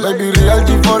conocer. Baby, real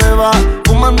G forever.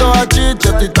 Fumando hachiche,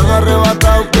 estoy tan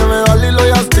arrebatado que me da Lilo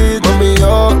y Stitch. Mami,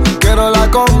 yo quiero la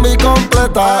combi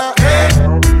completa.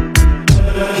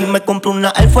 Y me compro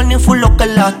una Air Force Full lo que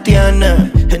las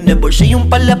tiene. En el bolsillo un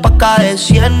par de pacas de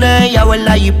cienes. Ya en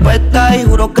la jipeta y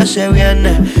juro que se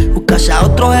viene. Buscase a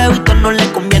otro jevito no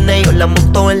le conviene. Yo la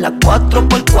monto en la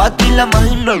 4x4 y la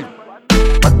imagino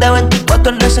Más de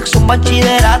 24 en el sexo, un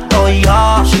bachillerato,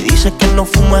 ya. Si dices que no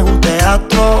fumo es un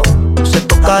teatro. Se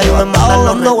toca y me mandan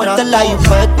dando vueltas en la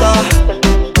infesta.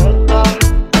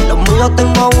 Los míos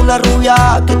tengo una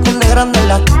rubia que tiene grande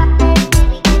la.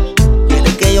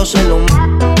 Quiere que yo se lo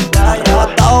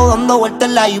arrebatado dando vueltas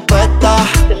en la infesta.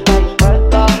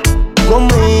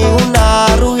 Conmigo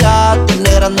una rubia tiene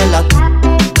grande la.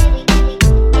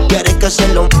 Quiere que se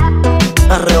lo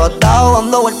arrebatado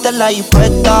dando vueltas en la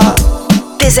infesta.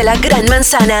 Desde la Gran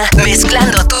Manzana,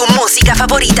 mezclando tu música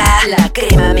favorita. La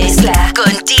Crema Mezcla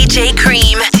con DJ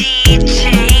Cream.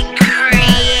 DJ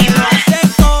Cream. No sé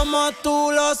cómo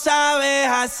tú lo sabes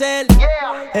hacer.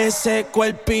 Ese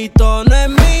cuerpito no es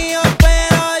mío,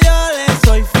 pero yo le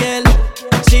soy fiel.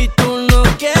 Si tú no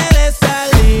quieres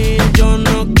salir, yo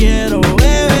no quiero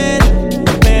beber.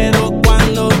 Pero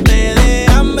cuando te dé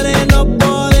hambre no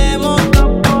podemos.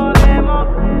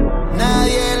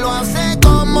 Nadie lo hace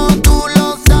como tú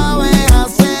lo sabes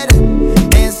hacer.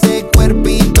 Ese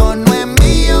cuerpito no es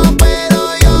mío,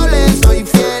 pero yo le soy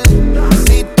fiel.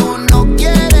 Si tú no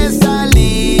quieres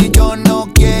salir, yo no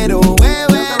quiero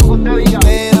beber.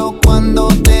 Pero cuando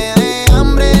te dé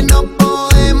hambre no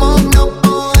podemos, no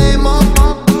podemos.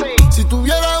 Si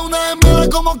tuviera una hembra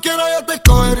como quiera yo te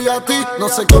escogería a ti. No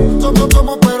sé cómo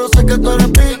somos, pero sé que tú eres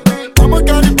mí. Como el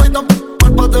caripa y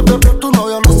tampoco de beber. Tu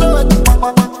novio no se ve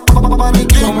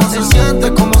maniquí. ¿Cómo se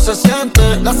siente? ¿Cómo se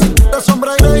siente? La cita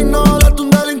sombra y ignora un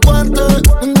delincuente.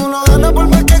 Ninguno gana por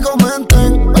más que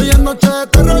comenten. Hoy es noche de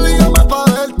terror y llama pa'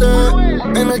 verte.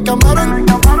 En el camarón,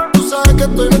 tú sabes que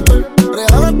estoy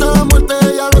real hasta la muerte,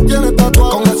 ella lo tiene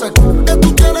tatuado. Con ese que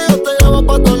tú tienes yo te llevo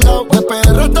pa' todos lados. De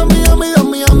PR hasta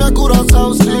Miami a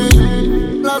Curazao, sí.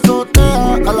 La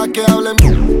azotea, a la que hable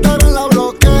pero la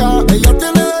bloquea. Ella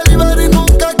tiene delivery y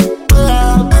nunca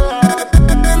queda.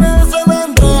 Esa de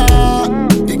Andrea.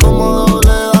 Y como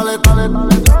doble, dale.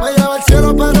 Me lleva al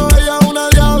cielo, pero ella es una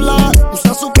diabla.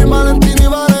 Usa su prima Valentina y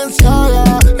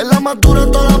Valenciaga. Es la más dura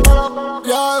en toda la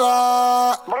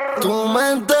palabrada. Tu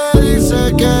mente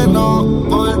dice que no,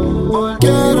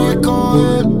 quieres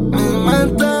coger. Mi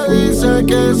mente dice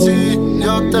que sí,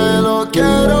 yo te lo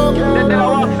quiero.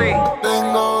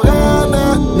 Tengo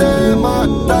ganas de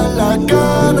matar la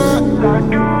cana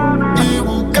y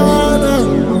buscana.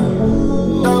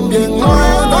 También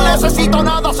no necesito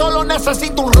nada, solo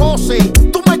necesito un roce.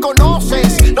 Tú me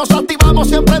conoces, nos activamos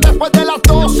siempre después de las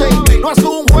 12. No es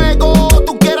un juego,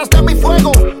 tú quieres de mi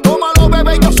fuego. Tómalo,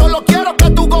 bebé, yo solo quiero que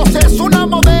tú goces. Una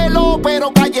modelo,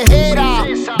 pero callejera.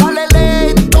 Dale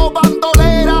lento,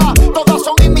 bandolera. Todas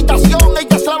son imitación,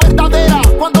 ella es la verdadera.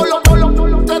 Cuando lo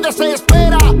se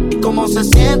desespera. ¿Cómo se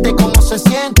siente? ¿Cómo se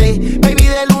siente? Baby,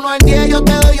 del 1 al 10 yo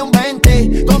te doy un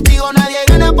 20. Contigo nadie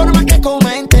gana por más que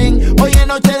comenten. Hoy es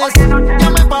noche de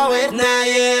llame pa' ver.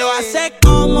 Nadie lo hace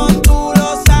como tú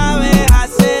lo sabes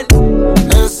hacer.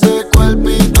 ese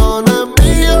cuerpito no es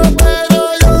mío, pero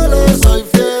yo le soy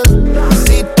fiel.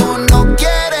 Si tú no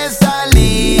quieres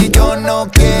salir, yo no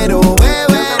quiero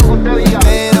beber.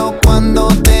 Pero cuando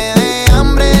te dé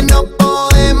hambre no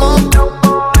podemos.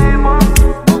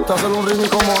 Te hacer un ritmo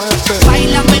como este.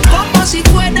 Báilame como si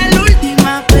fuera la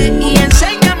última vez y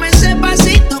enséñame ese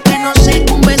pasito que no sé,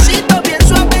 un besito bien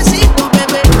suavecito,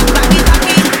 bebé.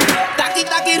 Taqui,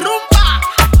 taqui, rumba.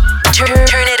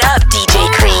 Turn it up, DJ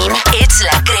Cream. It's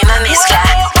la Crema Mezcla.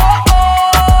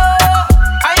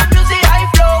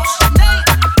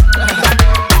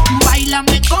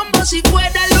 Báilame como si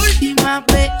fuera la última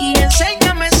vez y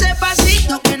enséñame ese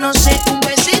pasito que no sé, un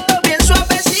besito bien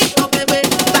suavecito, bebé.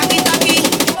 Taqui, taqui,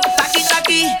 taqui,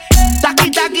 taqui,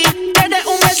 taqui, taqui. Tienes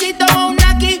un besito o un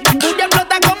aquí, tuya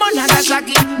explota como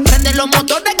Nagasaki. Prende los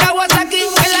motores Kawasaki,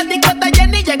 en la discota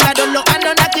Jenny llegaron los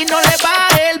Anunnaki. No le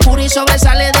baje, el puri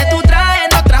sobresale de tu traje.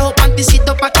 No trajo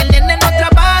panticito pa' que el nene no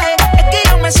trabaje. Es que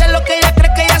yo me sé lo que ella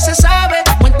cree que ya se sabe.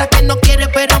 Cuenta que no quiere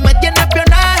pero me tiene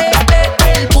espionaje.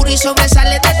 El puri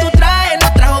sobresale de tu traje.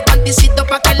 No trajo panticito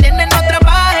pa' que el nene no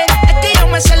trabaje. Es que yo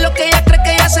me sé lo que ella cree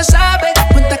que ya se sabe.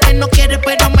 Cuenta que no quiere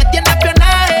pero me tiene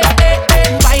espionaje.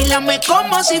 Báilame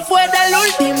como si fuera la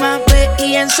última vez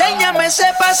y enséñame ese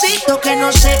pasito que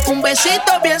no sé, un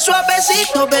besito bien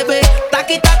suavecito, bebé.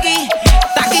 Taqui, taqui,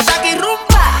 taqui, taqui,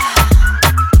 rumba.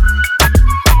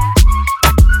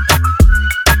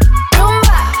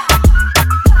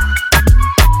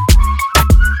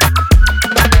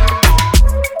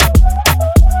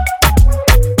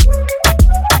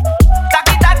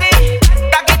 Taqui, taqui,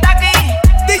 taqui, taqui.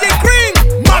 DJ Cream,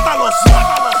 mátalos.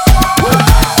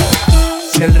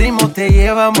 Si el ritmo te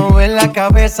lleva a mover la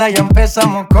cabeza, ya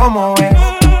empezamos como es.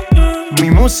 Mi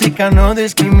música no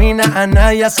discrimina a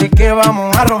nadie, así que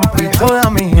vamos a romper. Toda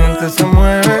mi gente se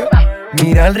mueve.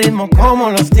 Mira el ritmo como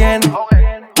los tiene.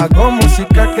 Hago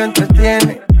música que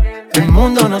entretiene. El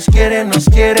mundo nos quiere,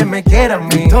 me quiere a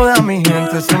mí. Toda mi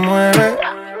gente se mueve.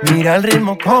 Mira el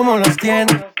ritmo como los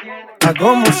tiene.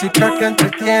 Hago música que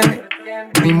entretiene.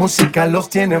 Mi música los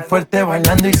tiene fuerte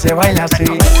bailando y se baila así.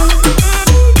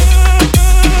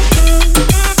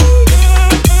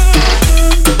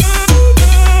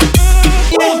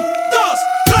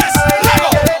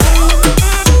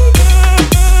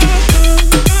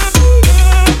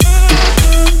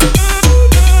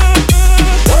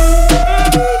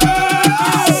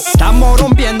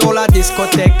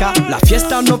 Discoteca, la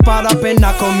fiesta no para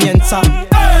apenas comienza.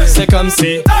 C'est comme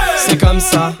si, c'est comme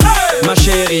ça, ma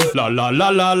chérie. La la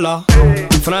la la la.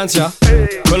 Francia,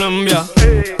 Colombia,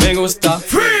 me gusta.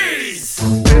 Freeze.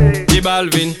 J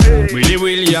Balvin, Willy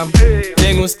William,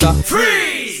 me gusta.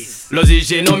 Freeze. Los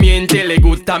DJ no mienten, le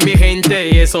gusta a mi gente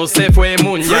y eso se fue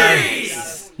mundial.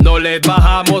 Freeze. No le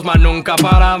bajamos, mas nunca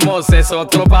paramos, es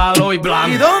otro palo y blanco.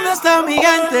 ¿Y dónde está mi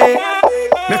gente?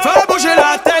 Me fue a bouger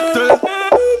la tête.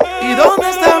 ¿Y dónde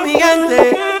está mi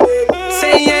gente? Sí,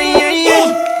 yeah, yeah, yeah.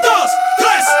 1, 2, 3,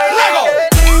 ¡Lego!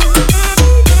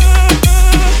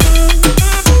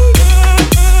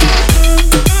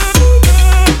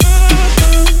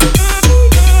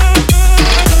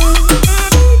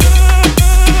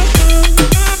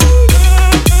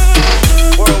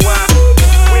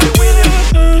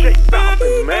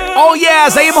 Oh yeah,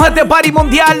 seguimos este party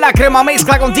mundial, la crema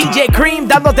mezcla con DJ Cream,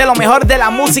 dándote lo mejor de la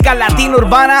música latina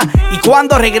urbana. Y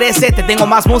cuando regrese te tengo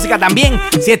más música también.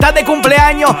 Si estás de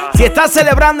cumpleaños, si estás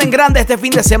celebrando en grande este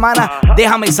fin de semana,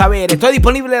 déjame saber. Estoy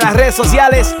disponible en las redes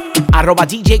sociales,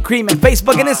 @DJ Cream en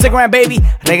Facebook y en Instagram, baby.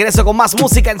 Regreso con más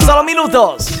música en solo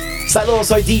minutos. Saludos,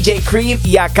 soy DJ Cream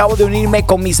y acabo de unirme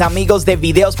con mis amigos de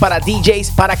Videos para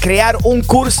DJs para crear un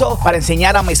curso para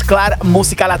enseñar a mezclar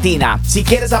música latina. Si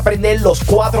quieres aprender los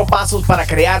 4 pasos para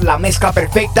crear la mezcla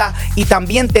perfecta y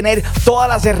también tener todas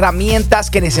las herramientas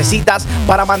que necesitas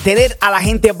para mantener a la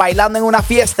gente bailando en una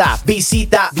fiesta,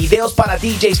 visita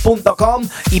videosparadjs.com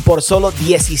y por solo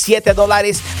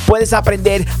 $17 puedes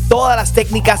aprender todas las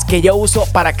técnicas que yo uso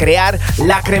para crear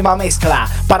la crema mezcla.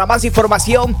 Para más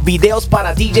información,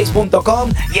 videosparadjs.com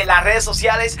y en las redes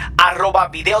sociales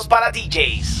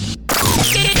 @videosparadjs.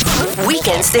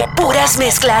 Weekends de puras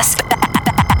mezclas.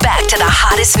 Back to the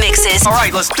hottest mixes. All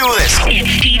right, let's do this.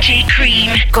 It's DJ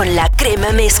Cream con la crema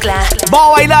mezcla. Vamos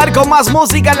a bailar con más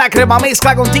música en la crema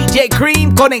mezcla con DJ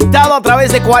Cream, conectado a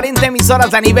través de 40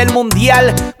 emisoras a nivel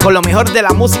mundial con lo mejor de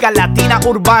la música latina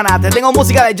urbana. Te tengo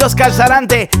música de Joscar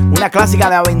Sarante, una clásica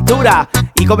de aventura.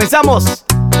 Y comenzamos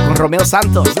con Romeo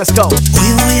Santos. Let's go.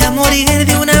 Hoy voy a morir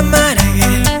de una amarga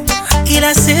y la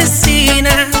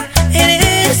asesina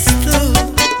eres tú.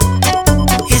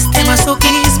 Este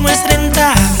masoquismo es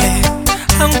rentable,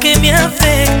 aunque me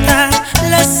afecta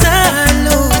la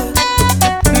salud.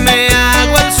 Me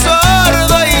hago el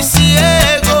sordo y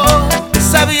ciego,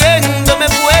 sabiendo me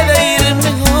puede ir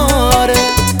mejor.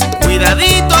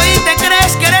 Cuidadito y te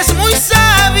crees que eres muy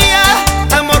sabia.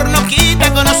 Amor no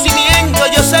quita conocimiento,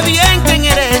 yo sé bien quién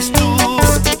eres tú.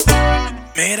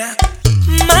 Mira,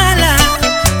 mala,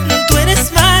 tú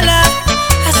eres mala,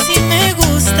 así me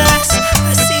gustas,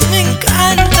 así me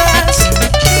encantas.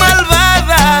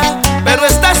 Malvada, pero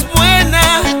estás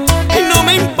buena y no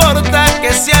me importa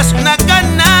que seas una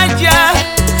canalla.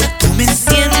 Tú me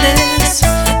enciendes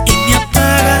y me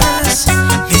apagas,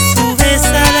 me subes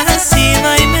a la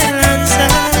cima y me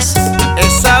lanzas.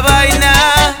 Esa vaina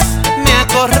me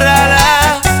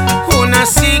acorrala, una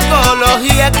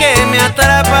psicología que me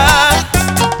atrapa.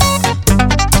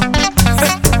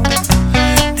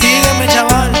 Dígame,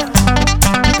 chaval,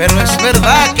 pero es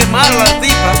verdad que mala la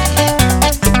tipa.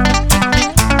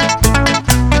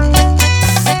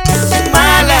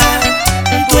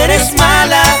 Tú eres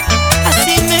mala,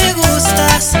 así me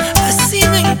gustas, así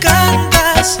me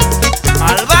encantas.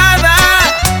 Malvada,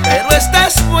 pero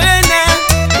estás buena,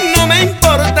 no me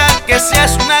importa que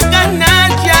seas una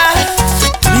canalla.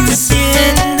 Me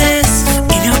enciendes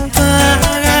y me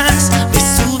apagas, me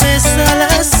subes a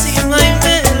la cima y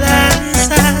me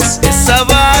lanzas. Esa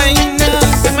vaina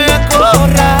me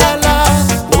acorrala,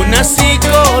 una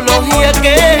psicología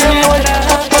que me atrapa.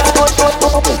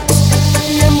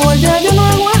 Mi amor, ya yo no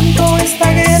aguanto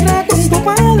esta guerra con tu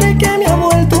padre que me ha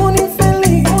vuelto un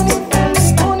infeliz.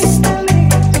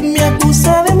 Me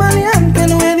acusa de maleante,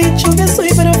 no he dicho que soy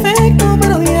perfecto,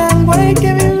 pero de algo hay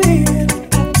que vivir.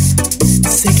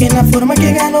 Sé que la forma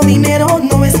que gano dinero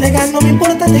no es legal, no me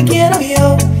importa, te quiero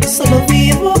yo, solo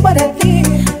vivo para ti.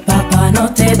 Papá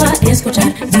no te va a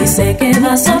escuchar, dice que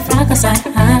vas a fracasar.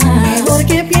 Mejor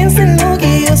que piensen lo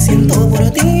que yo siento por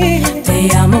ti.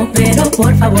 Te amo, pero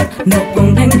por favor, favor, no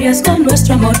ponga en riesgo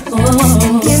nuestro amor.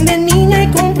 Entiende, niña, hay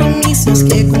compromisos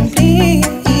que cumplir.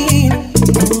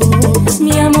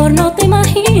 Mi amor, no te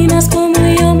imaginas cómo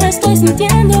yo me estoy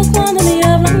sintiendo cuando me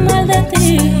hablan mal de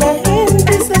ti. La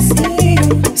gente es así.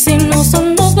 Si no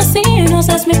son los vecinos,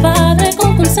 es mi padre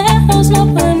con consejos,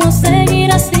 no podemos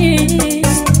seguir así.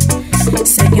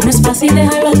 Sé que no es fácil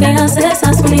dejar lo que haces,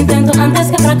 haz un intento antes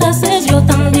que fracases. Yo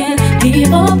también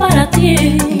vivo para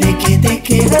ti. ¿De qué te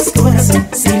quedas, corazón?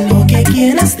 Si lo que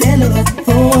quieras te lo doy.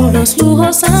 Los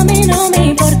lujos a mí no me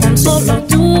importan, solo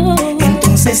tú.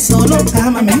 Entonces solo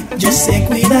ámame, yo sé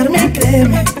cuidarme,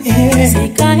 créeme. Si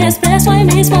caes preso ahí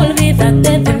mismo,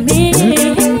 olvídate de mí.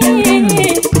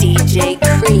 DJ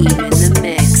Cream in the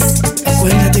mix.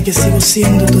 Acuérdate que sigo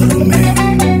siendo tu Romeo.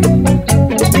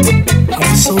 I'm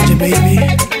a soldier, baby.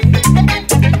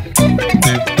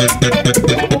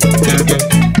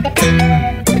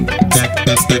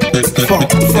 Funk.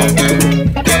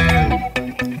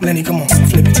 Lenny, come on,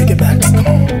 flip it, take it back, come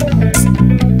on.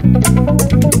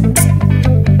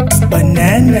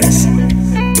 Bananas.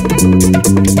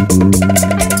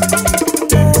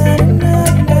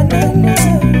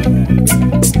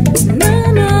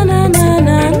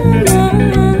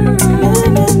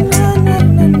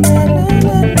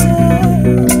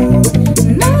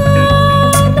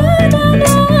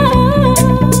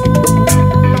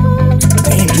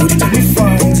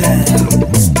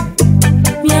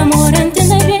 Mi amor,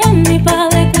 entiende bien, mi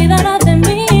padre cuidará de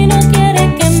mí, no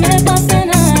quiere que me pase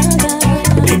nada.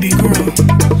 Baby girl,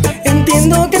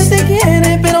 entiendo que te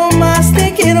quiere, pero más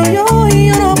te quiero yo y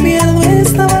yo no pierdo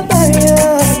esta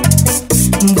batalla.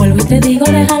 Vuelvo y te digo,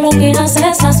 deja lo que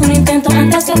haces, haz un intento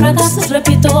antes que fracases.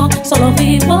 Repito, solo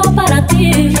vivo para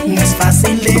ti. No es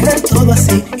fácil dejar todo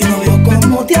así y no veo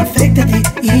cómo te afecta a ti.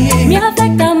 Me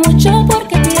afecta mucho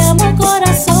porque te amo,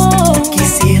 corazón.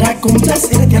 Quisiera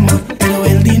complacerte, amor, pero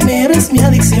el dinero es mi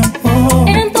adicción.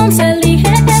 Entonces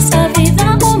elige esa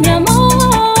vida, oh mi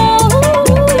amor.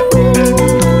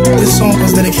 This song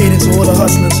was dedicated to all the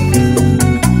hustlers.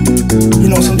 You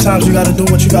know, sometimes you gotta do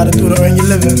what you gotta do to earn your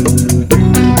living.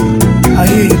 I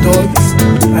hear you, dog.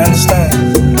 I understand.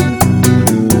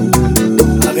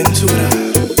 Aventura.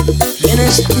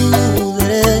 Tienes tu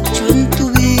derecho en tu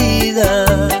vida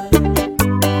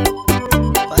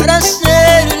para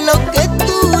hacer lo que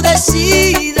tú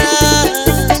decidas.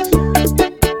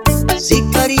 Sí,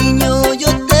 cariño, yo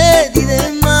te di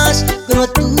de más, pero a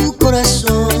tu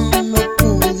corazón no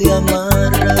pude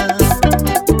amarla.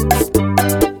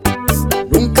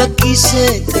 Nunca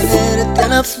quise tenerte a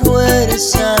la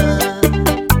fuerza.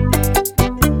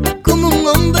 Como un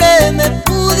hombre me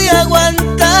pude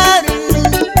aguantar.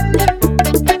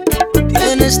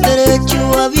 Tienes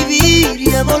derecho a vivir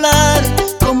y a volar.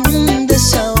 Como un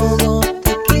desahogo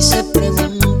te quise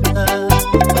preguntar.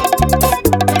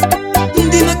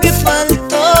 Dime qué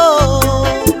faltó,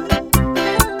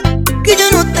 que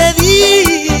yo no te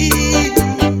di.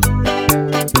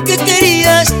 ¿Qué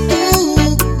querías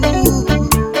tú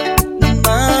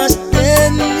más de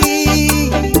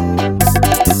mí?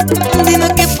 Dime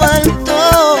qué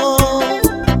faltó,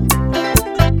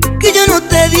 que yo no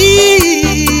te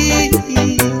di.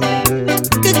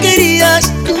 ¿Qué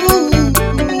querías tú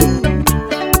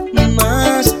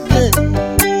más de mí?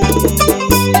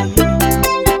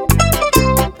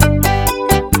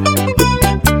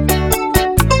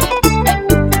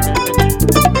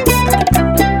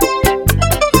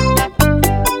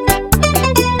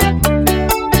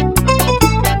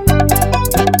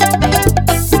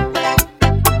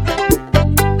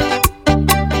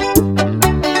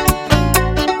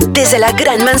 Desde la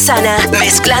Gran Manzana,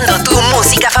 mezclando tu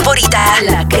música favorita.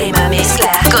 La Crema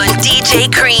Mezcla con DJ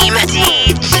Cream.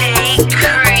 DJ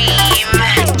Cream.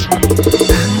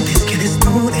 Antes que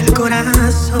desnude el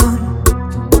corazón,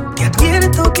 te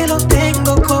advierto que lo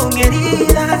tengo con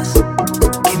heridas.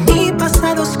 Que mi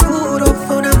pasado oscuro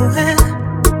fue una mujer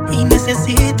y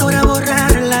necesito ahora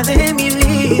borrarla de mi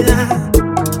vida.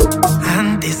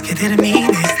 Antes que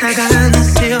termine esta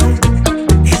canción,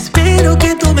 espero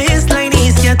que tomes la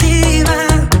iniciativa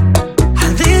a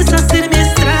deshacerme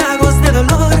estragos de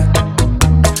dolor,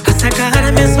 a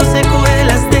sacarme sus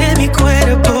secuelas de mi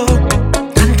cuerpo.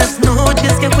 Tantas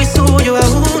noches que fui suyo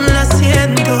aún las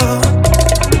siento.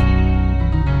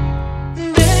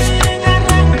 Ven,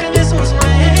 arráncame sus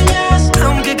huellas,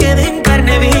 aunque quede en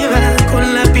carne viva,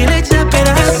 con la piel hecha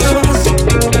pedazos.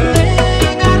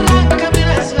 Ven, arráncame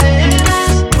las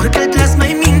venas, porque el plasma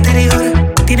en mi interior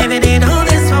tiene veneno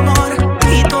de su amor.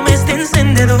 Y toma este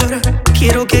encendedor,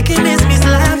 quiero que quemes mis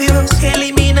labios,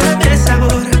 elimíname el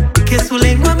sabor, que su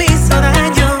lengua me hizo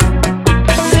daño.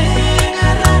 Ven,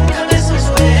 arráncame sus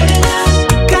huellas,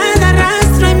 cada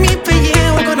rastro en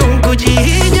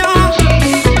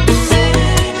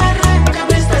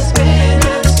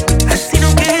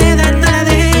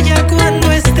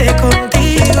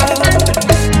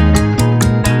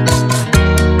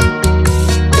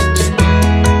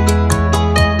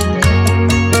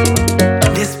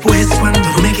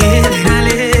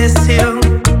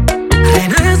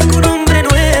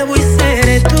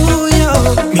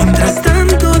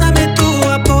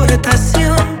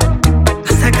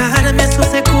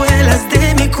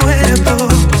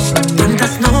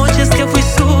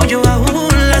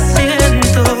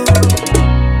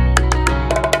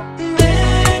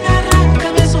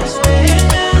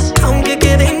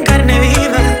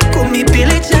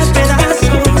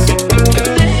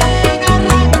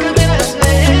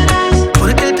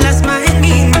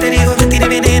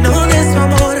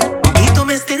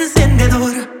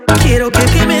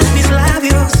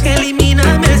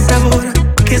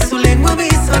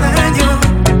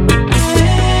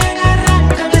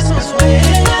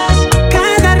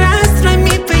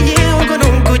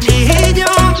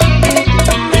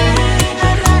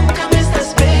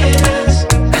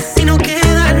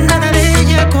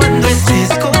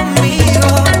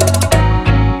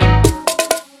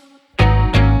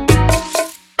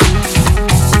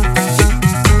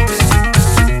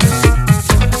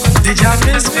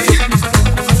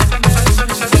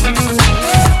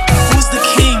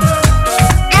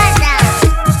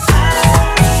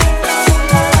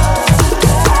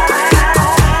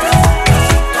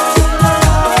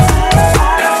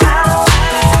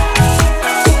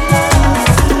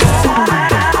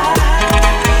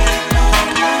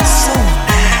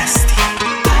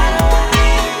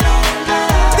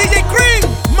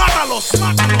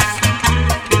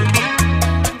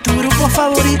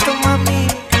favorito, mami.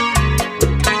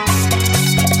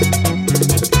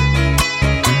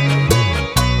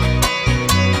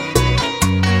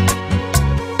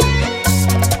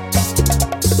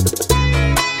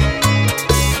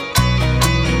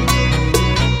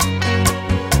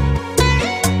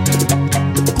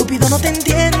 Cupido, no te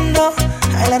entiendo.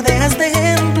 Alardeas de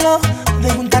ejemplo de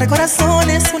juntar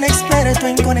corazones, un experto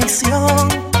en conexión.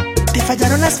 Te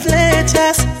fallaron las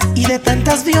flechas y de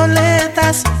tantas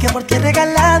violetas que por ti he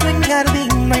regalado en mi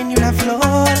jardín no hay ni una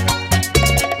flor.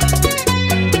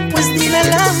 Pues dile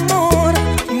al amor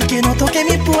que no toque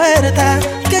mi puerta,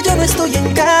 que yo no estoy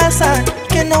en casa,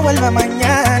 que no vuelva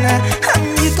mañana. A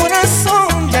mi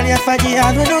corazón ya le ha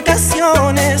fallado en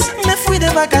ocasiones. Me fui de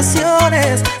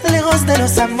vacaciones, lejos de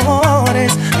los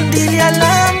amores. Dile al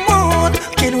amor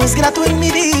que no es grato en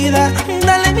mi vida.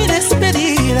 Dale mi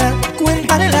despedida,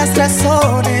 cuéntale las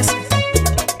razones.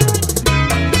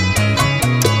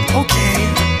 Ok,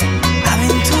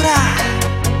 aventura.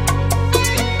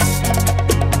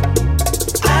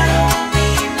 I don't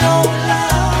need no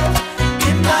love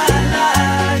in my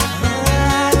life.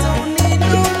 I don't need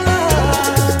no love.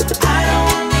 I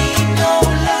don't need no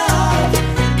love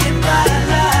in my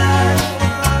life.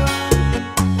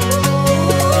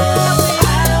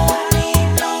 I don't need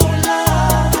no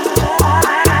love.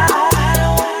 I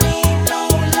don't need no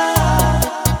love.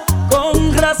 Con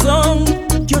razón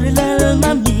llora el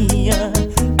alma mía,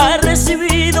 ha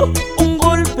recibido un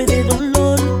golpe de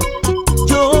dolor.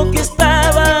 Yo que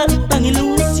estaba tan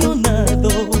ilusionado,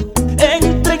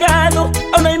 entregado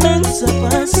a una inmensa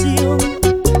pasión,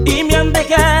 y me han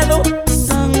dejado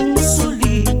tan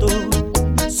solito,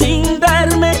 sin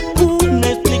darme una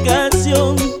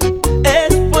explicación.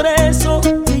 Es por eso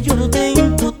que lloro de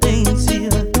impotencia,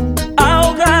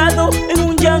 ahogado en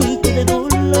un llanto de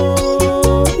dolor.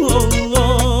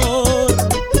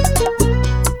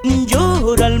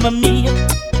 Llora alma mía,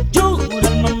 llora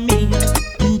alma mía,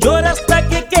 llora hasta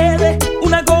que quede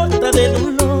una gota de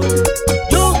dolor.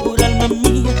 Llora alma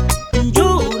mía,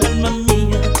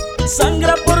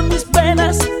 sangra por mis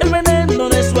penas el veneno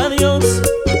de su adiós.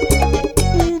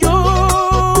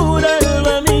 Llora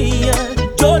alma mía,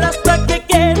 llora hasta que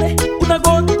quede una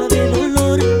gota de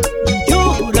dolor.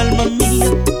 Llora alma mía,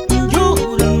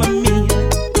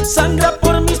 sangra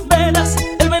por mis penas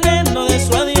el veneno de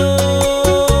su adiós.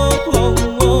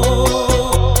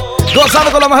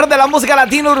 Gozando con lo mejor de la música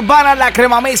latina urbana, la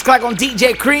crema mezcla con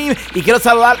DJ Cream. Y quiero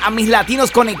saludar a mis latinos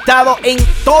conectados en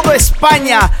toda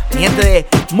España, mi gente de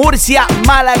Murcia,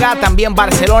 Málaga, también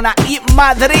Barcelona y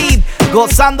Madrid,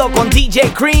 gozando con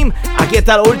DJ Cream. Aquí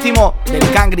está lo último del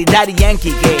Cangri Daddy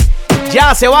Yankee, que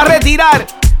ya se va a retirar,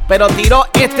 pero tiró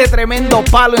este tremendo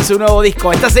palo en su nuevo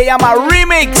disco. Esta se llama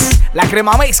Remix, la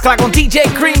crema mezcla con DJ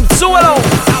Cream. ¡Súbelo!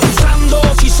 Abusando,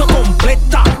 se hizo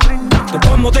completa. Te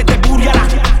pongo desde Buriala.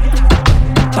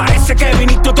 Parece que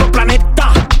viniste a otro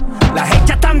planeta. Las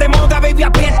hechas están de moda, baby,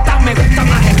 aprieta. Me gusta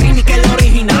más el remix que el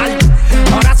original.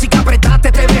 Ahora sí que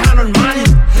apretaste, te deja normal.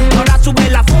 Ahora sube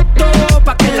la foto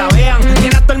pa' que la vean.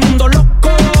 Tiene a todo el mundo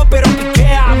loco, pero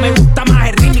piquea. Me gusta más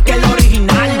el remix que el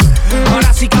original.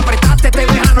 Ahora sí que apretaste, te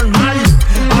deja normal.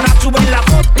 Ahora sube la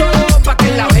foto pa'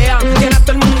 que la vean. Tiene a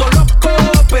todo el mundo loco,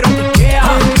 pero piquea.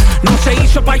 No se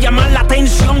hizo pa' llamar la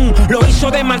atención, lo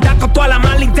hizo de maldad con toda la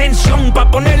mala intención.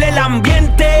 Pa' ponerle el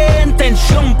ambiente en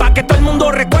tensión, pa' que todo el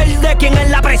mundo recuerde quién es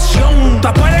la presión.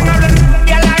 Todas pueden hablar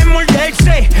y a la vez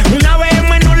morderse. Una vez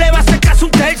más no le va a hacer caso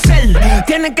un tercer.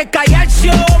 Tienen que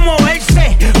callarse o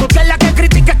moverse, porque la que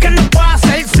critica es que no puede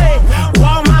hacerse.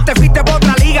 Wow, ma, te fuiste por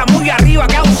otra liga, muy arriba,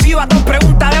 que abusiva. Tú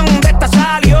preguntas de dónde esta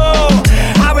salió.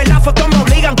 A ver, las fotos me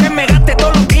obligan que me gaste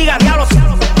todos los gigas. Diablo,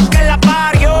 que la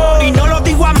parió. Y no lo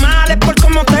digo a mal, es por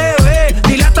cómo te ves.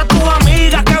 Dile hasta a tu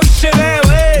amiga que hoy se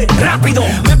bebe. Rápido,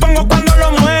 me pongo cuando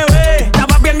lo mueve.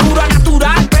 Estaba bien dura,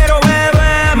 natural, pero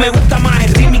bebe. Me gusta más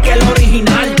el remix que el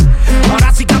original.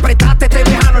 Ahora sí que apretaste, te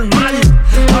deja normal.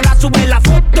 Ahora sube la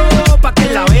foto pa' que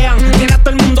la vean. Tiene a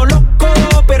todo el mundo loco,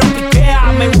 pero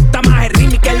piquea. Me gusta más el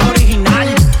remix que el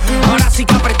original. Ahora sí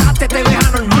que apretaste, te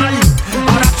deja normal.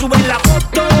 Ahora sube la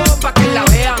foto pa' que la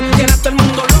vean. Tiene a todo el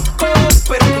mundo loco,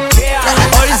 pero piquea.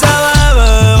 Hoy se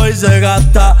bebe, hoy se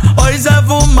gasta, hoy se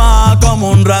fuma como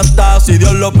un rata, si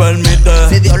Dios lo permite.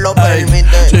 Si Dios lo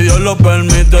permite. Si Dios lo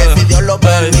permite. Si Dios lo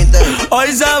permite.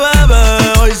 Hoy se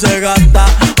bebe, hoy se gasta,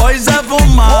 hoy se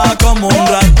fuma como un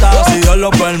rata, si Dios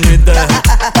lo permite.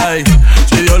 Ey,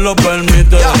 si Dios lo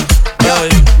permite.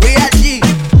 Ey. Real G,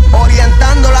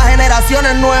 orientando las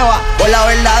generaciones nuevas por la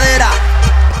verdadera.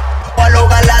 O a los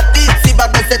Galatixi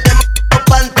pa' que se te los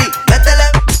panty. Métele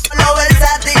lo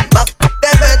versátil, más de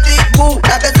Betty Boo.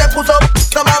 La que se puso,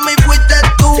 mami, fuiste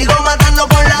tú. Sigo matando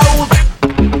con la U.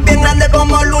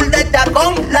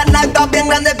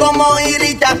 como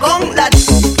irrita con la.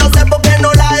 No sé por qué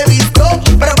no la he visto,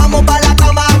 pero vamos pa' la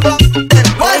cama.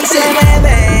 Hoy se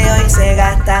bebe, hoy se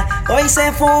gasta, hoy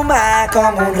se fuma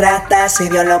como un rata, si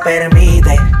Dios lo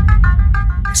permite.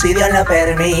 Si Dios lo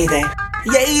permite.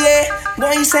 Yeah, yeah.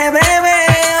 Hoy se bebe,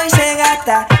 hoy se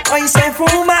gasta, hoy se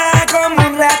fuma como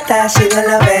un rata, si Dios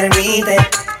lo permite.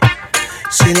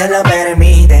 Si Dios lo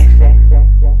permite.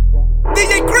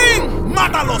 DJ Cream,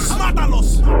 mátalos,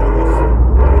 mátalos.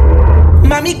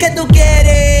 Mami, ¿qué tú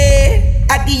quieres?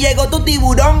 Aquí llegó tu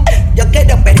tiburón. Yo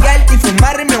quiero perrearte y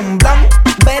fumarme un blon.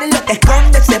 Ver lo que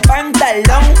esconde ese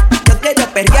pantalón. Yo quiero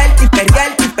perrearte y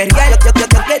perrearte y perrearte. Yo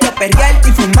quiero perrearte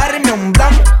y fumarme un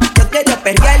blon. Yo quiero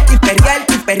perrearte y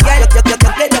perrearte y perrearte. Yo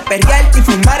quiero perrearte y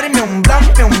fumarme un blon,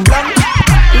 un blon.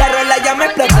 La rola ya me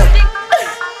explotó.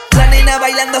 La nena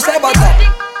bailando se botó.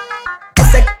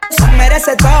 Ese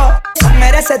merece todo,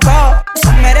 merece todo,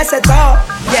 merece todo.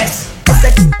 Yes.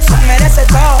 Ese merece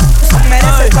todo,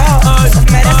 merece todo,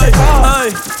 merece todo.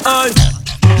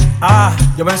 Ah,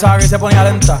 yo pensaba que se ponía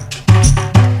lenta.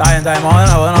 Está bien, vamos de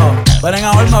nuevo. Ven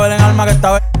en alma que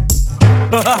esta vez.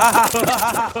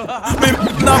 Mi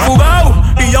anda fugado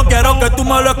y yo quiero que tú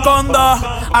me lo escondas.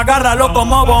 Agárralo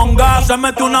como bonga. Se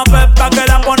mete una pepa que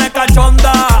la pone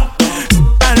cachonda.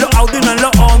 En los Audi, no en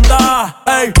los Honda.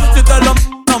 Ey, si te lo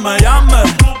no me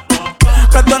llames,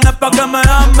 que tú no es pa' que me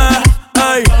ames.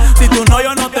 Ey, si tú no,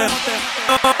 yo no te.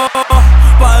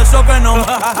 Pa' eso que no.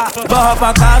 Baja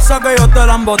pa' casa que yo te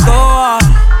la embotoa.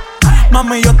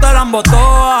 Mami, yo te la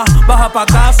embotoa. Baja pa'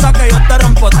 casa que yo te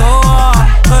rompo toa.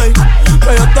 Ey,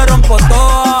 que yo te rompo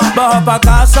toa. Baja pa'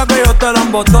 casa que yo te la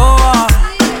embotoa.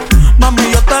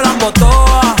 Mami, yo te la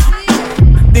embotoa.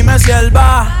 Dime si él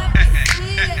va.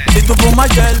 Si tú fumas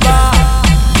yerba.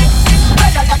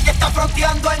 Ella la que está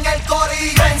fronteando en el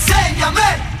corillo. Enséñame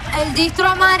el distro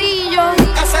amarillo.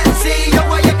 Es sencillo,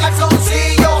 güey, el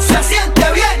calzoncillo. Se siente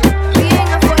bien. Bien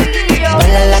a fueguillo.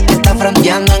 Ella la que está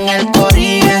fronteando en el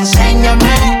corillo.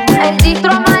 Enséñame el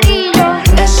distro amarillo.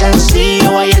 Es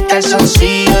sencillo, güey, el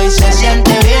calzoncillo. Y se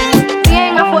siente bien.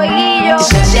 Bien a fueguillo. Y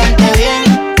se siente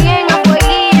bien. Bien a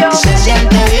fueguillo. Se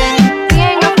siente bien.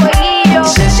 Bien a fueguillo.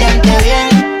 Se siente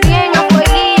bien. Bien a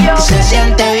fueguillo. Se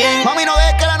siente bien. Mami, no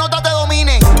dejes que la nota te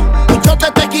domine. Un shot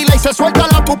de tequila y se suelta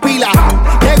la pupila.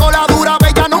 Llegó la dura,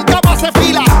 bella, nunca más se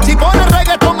fila. Si pone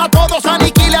reggaetón a todos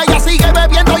aniquila. Ella sigue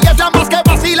bebiendo y es la más que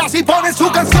vacila. Si pone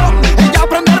su canción, ella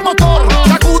prende el motor.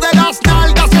 Sacude las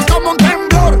nalgas y es como un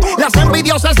temblor. Las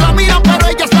envidiosas la miran, pero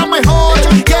ella es la mejor.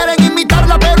 Quieren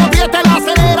imitarla, pero aprieta el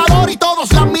acelerador y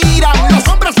todos la miran. Los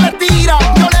hombres le tiran,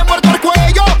 yo le muerdo el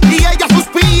cuello y ella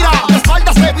suspira. La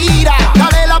espalda se vira,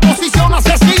 dale la posición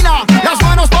asesina. Las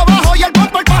manos para abajo y el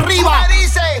bumper para arriba.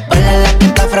 Hola, la que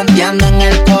está fronteando en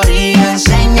el corillo.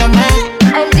 Enséñame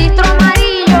el distro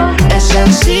amarillo. Es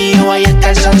sencillo, ahí el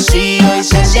calzoncillo. Y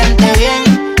se siente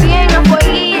bien. Bien a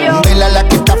fueguillo. Vela la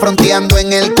que está fronteando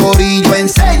en el corillo.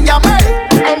 Enséñame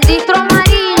el distro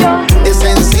amarillo. Es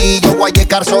sencillo, guaye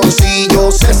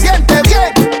calzoncillo. Se siente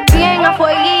bien. Bien a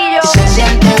fueguillo. Se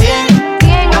siente bien.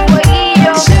 Bien a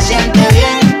fueguillo. Se siente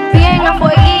bien. Bien a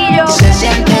fueguillo. Se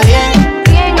siente bien.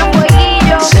 Bien a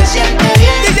fueguillo. Se siente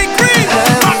bien.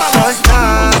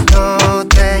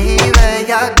 Soltándote y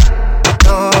bella,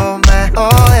 no me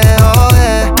jode,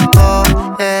 jode,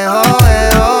 jode,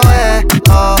 jode,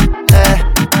 jode.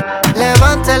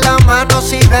 Levante la mano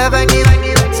si beben y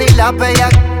si la bella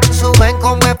suben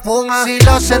como espuma. Si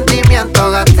los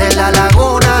sentimientos gasten la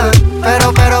laguna,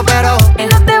 pero. Y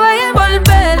no te vayas a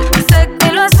volver, sé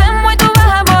que lo hacemos y tú vas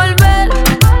a volver.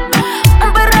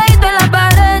 Un perreíto en la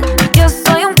pared, yo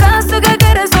soy un caso que hay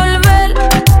que resolver.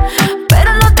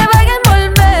 Pero no te vayas a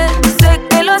volver, sé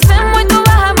que lo hacemos y tú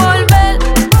vas a volver.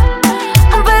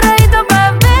 Un perreíto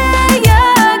pa' bella,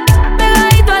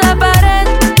 pegadito a la pared.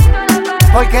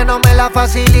 Porque no me la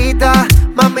facilita,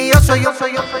 mami, yo soy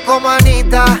como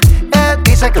Anita.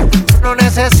 Dice que no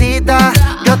necesita,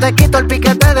 yo te quito el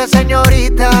piquete de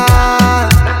señorita.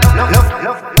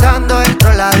 Dando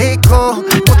dentro la disco,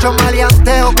 mucho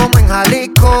maleanteo como en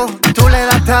Jalisco. Tú le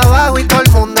das trabajo y todo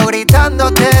el mundo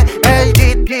gritándote el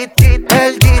Jeep.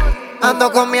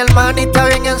 Ando con mi hermanita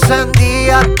bien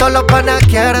encendida. Todos los panas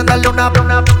quieren darle una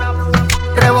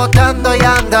rebotando y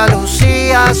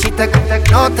Andalucía. Si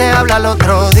no te habla el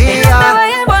otro día. Y no te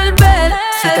vayas a volver,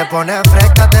 si te pones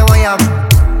fresca te voy a...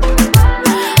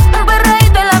 Un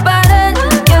perreíto en la pared,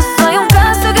 yo soy un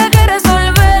caso que hay que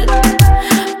resolver.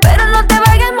 Pero no te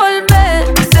vayas a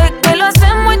volver, sé que lo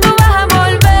hacemos y tú vas a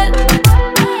volver.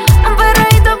 Un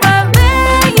perreíto pa'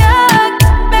 bella,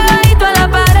 pegadito a la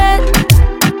pared.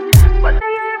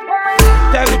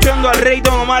 Está escuchando al rey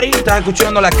Don llamo Mari, estás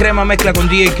escuchando La Crema Mezcla con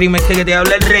DJ Cream, este que te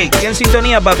habla el rey. ¿Quién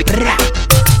sintonía, papi?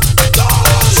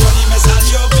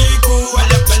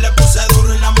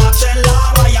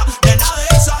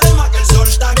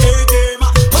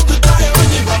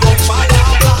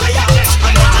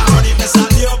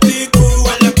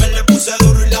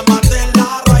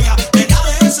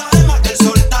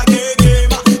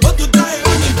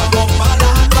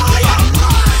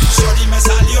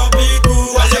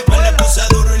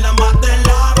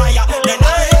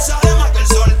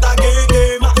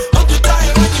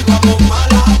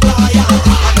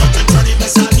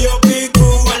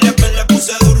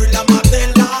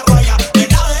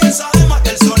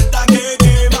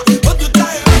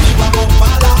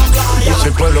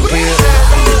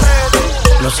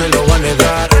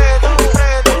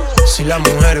 La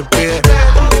mujer pide,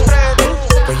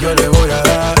 pues yo le voy a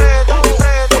dar.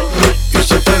 Y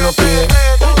si te lo pide,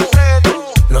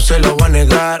 no se lo voy a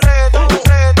negar.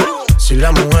 Si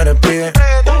la mujer pide,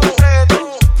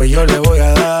 pues yo le voy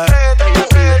a dar.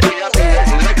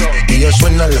 Y yo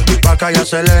suénalo, pa' acá y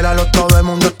aceléralo. Todo el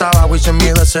mundo está abajo y sin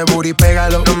miedo ese booty,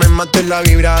 pégalo. No me mates la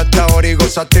vibra hasta ahora y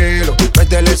gózatelo.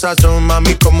 Métele sazón,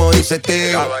 mami, como dice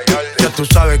tío. Ya tú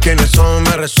sabes quiénes son,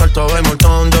 me resuelto de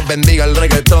montón. Dios bendiga el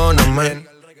reggaetón, amén.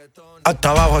 Hasta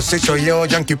abajo así soy yo,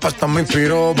 Yankee Pasta me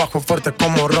inspiró. Bajo fuerte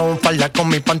como Ron, falda con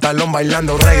mi pantalón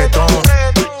bailando reggaetón.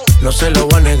 No se lo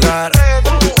voy a negar.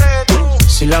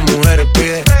 Si la mujer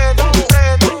pide,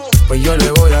 pues yo le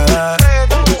voy a dar.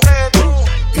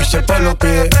 Y si el pueblo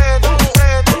pide,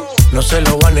 no se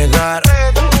lo voy a negar.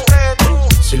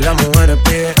 Si la mujer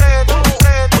pide,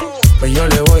 pues yo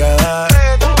le voy a dar.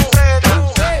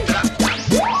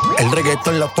 El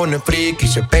reggaetón la pone friki,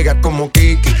 se pega como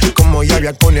Kiki, como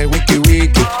Yavia con el wiki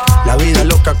wiki. La vida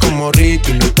loca como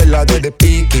Ricky, no te la de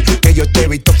piqui, que yo te he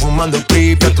visto fumando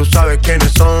creep. Ya tú sabes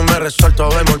quiénes son, me resuelto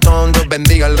de montón. Dios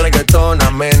bendiga el reggaetón,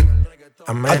 amén.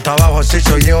 Hasta abajo así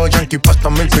soy yo, Yankee Pasta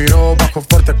me inspiró. Bajo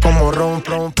fuerte como Ron,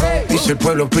 y si el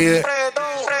pueblo pide,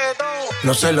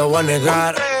 no se lo voy a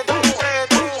negar.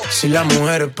 Si la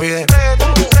mujer pide,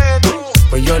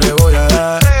 pues yo le voy a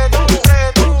dar.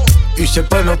 Y si el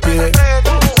pueblo pide,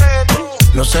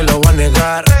 no se lo voy a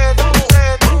negar.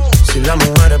 Si la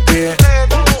mujer pide,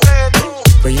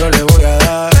 pues yo le voy a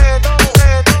dar.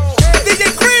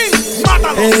 DJ Cream,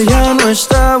 mátalo. Ella no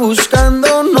está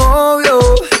buscando novio,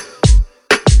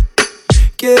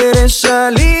 quiere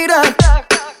salir a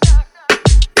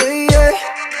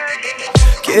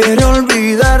quiere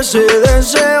olvidarse de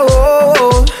ese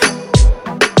bobo,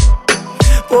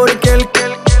 porque el que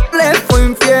le fue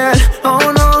infiel, oh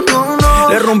no, no, no,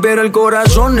 le rompieron el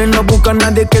corazón y no busca a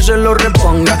nadie que se lo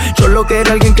reponga. Solo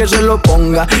quiere alguien que se lo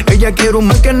ponga. Ella quiere un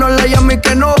man que no la llame y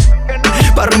que no,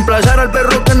 para reemplazar al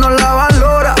perro que no la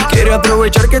valora. Quiere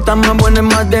aprovechar que está más buena y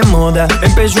más de moda.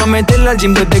 Empezó a meterla al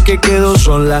gym desde que quedó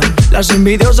sola. Las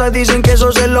envidiosas dicen que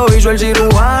eso se lo hizo el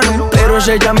cirujano, pero es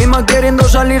ella misma queriendo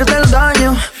salir del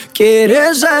daño.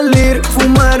 Quiere salir,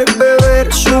 fumar,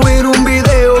 beber, subir un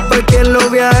video pa' que lo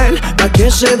vea él, pa'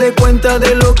 que se dé cuenta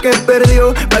de lo que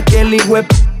perdió, pa' que el hijo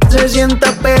se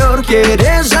sienta peor.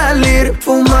 Quiere salir,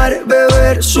 fumar,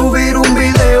 beber, subir un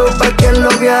video pa' que lo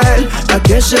vea él, pa'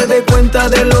 que se dé cuenta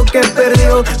de lo que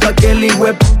perdió, pa' que el hijo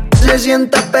se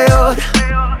sienta peor.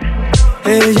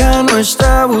 Ella no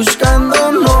está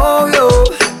buscando novio,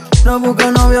 no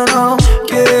busca novio, no.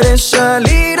 Quiere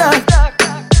salir a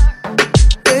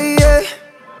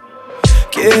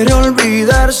quiere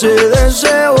olvidarse de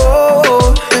ese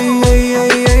bobo,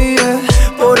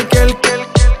 porque el que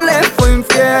le fue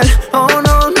infiel, oh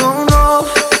no, no, no.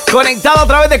 Conectado a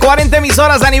través de 40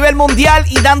 emisoras a nivel mundial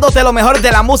y dándote lo mejor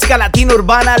de la música latina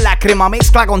urbana, La Crema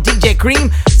Mezcla con DJ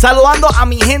Cream. Saludando a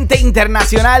mi gente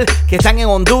internacional que están en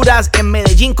Honduras, en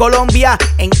Medellín, Colombia,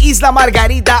 en Isla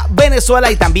Margarita, Venezuela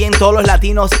y también todos los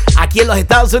latinos aquí en los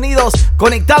Estados Unidos.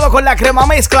 Conectado con La Crema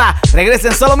Mezcla.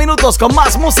 Regresen solo minutos con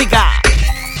más música.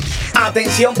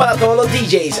 Atención para todos los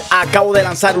DJs, acabo de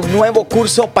lanzar un nuevo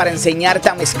curso para enseñarte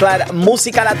a mezclar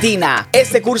música latina.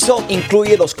 Este curso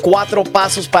incluye los 4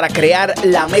 pasos para crear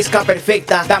la mezcla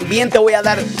perfecta. También te voy a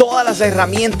dar todas las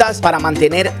herramientas para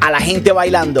mantener a la gente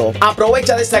bailando.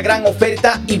 Aprovecha de esta gran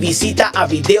oferta y visita a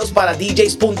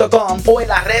videosparadjs.com o en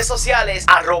las redes sociales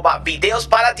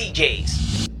 @videosparadjs.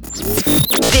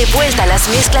 De vuelta a las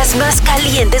mezclas más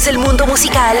calientes del mundo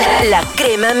musical, La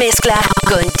Crema Mezcla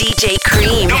con DJ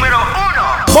Cream. Número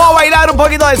 1. Voy a bailar un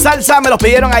poquito de salsa, me los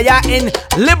pidieron allá en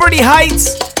Liberty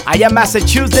Heights. allá en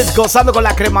Massachusetts, gozando con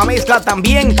la crema mezcla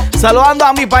también. Saludando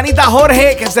a mi panita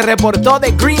Jorge, que se reportó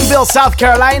de Greenville, South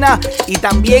Carolina. Y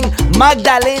también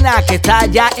Magdalena, que está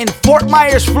allá en Fort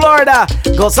Myers, Florida,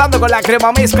 gozando con la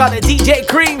crema mezcla de DJ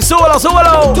Cream. ¡Súbelo,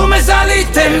 súbelo! Tú me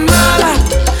saliste mala,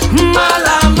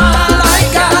 mala, mala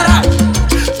y cara.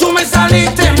 Tú me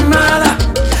saliste mala,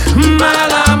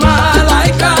 mala, mala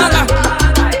y cara.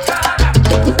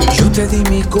 Yo te di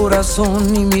mi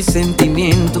corazón y mis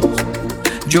sentimientos.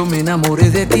 Yo me enamoré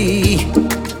de ti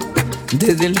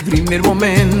desde el primer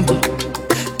momento.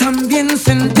 También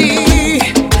sentí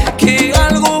que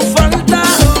algo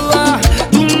faltaba.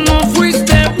 Tú no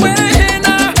fuiste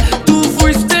buena, tú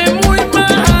fuiste muy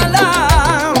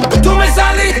mala. Tú me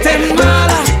saliste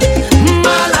mala,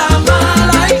 mala,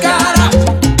 mala y cara.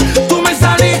 Tú me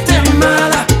saliste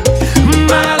mala,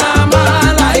 mala,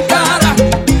 mala y cara.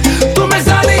 Tú me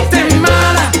saliste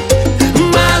mala,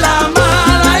 mala,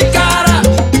 mala y cara.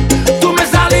 Tú me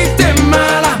saliste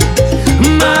mala,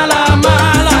 mala,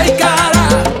 mala y cara.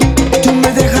 Tú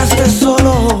me dejaste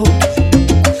solo.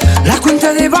 La cuenta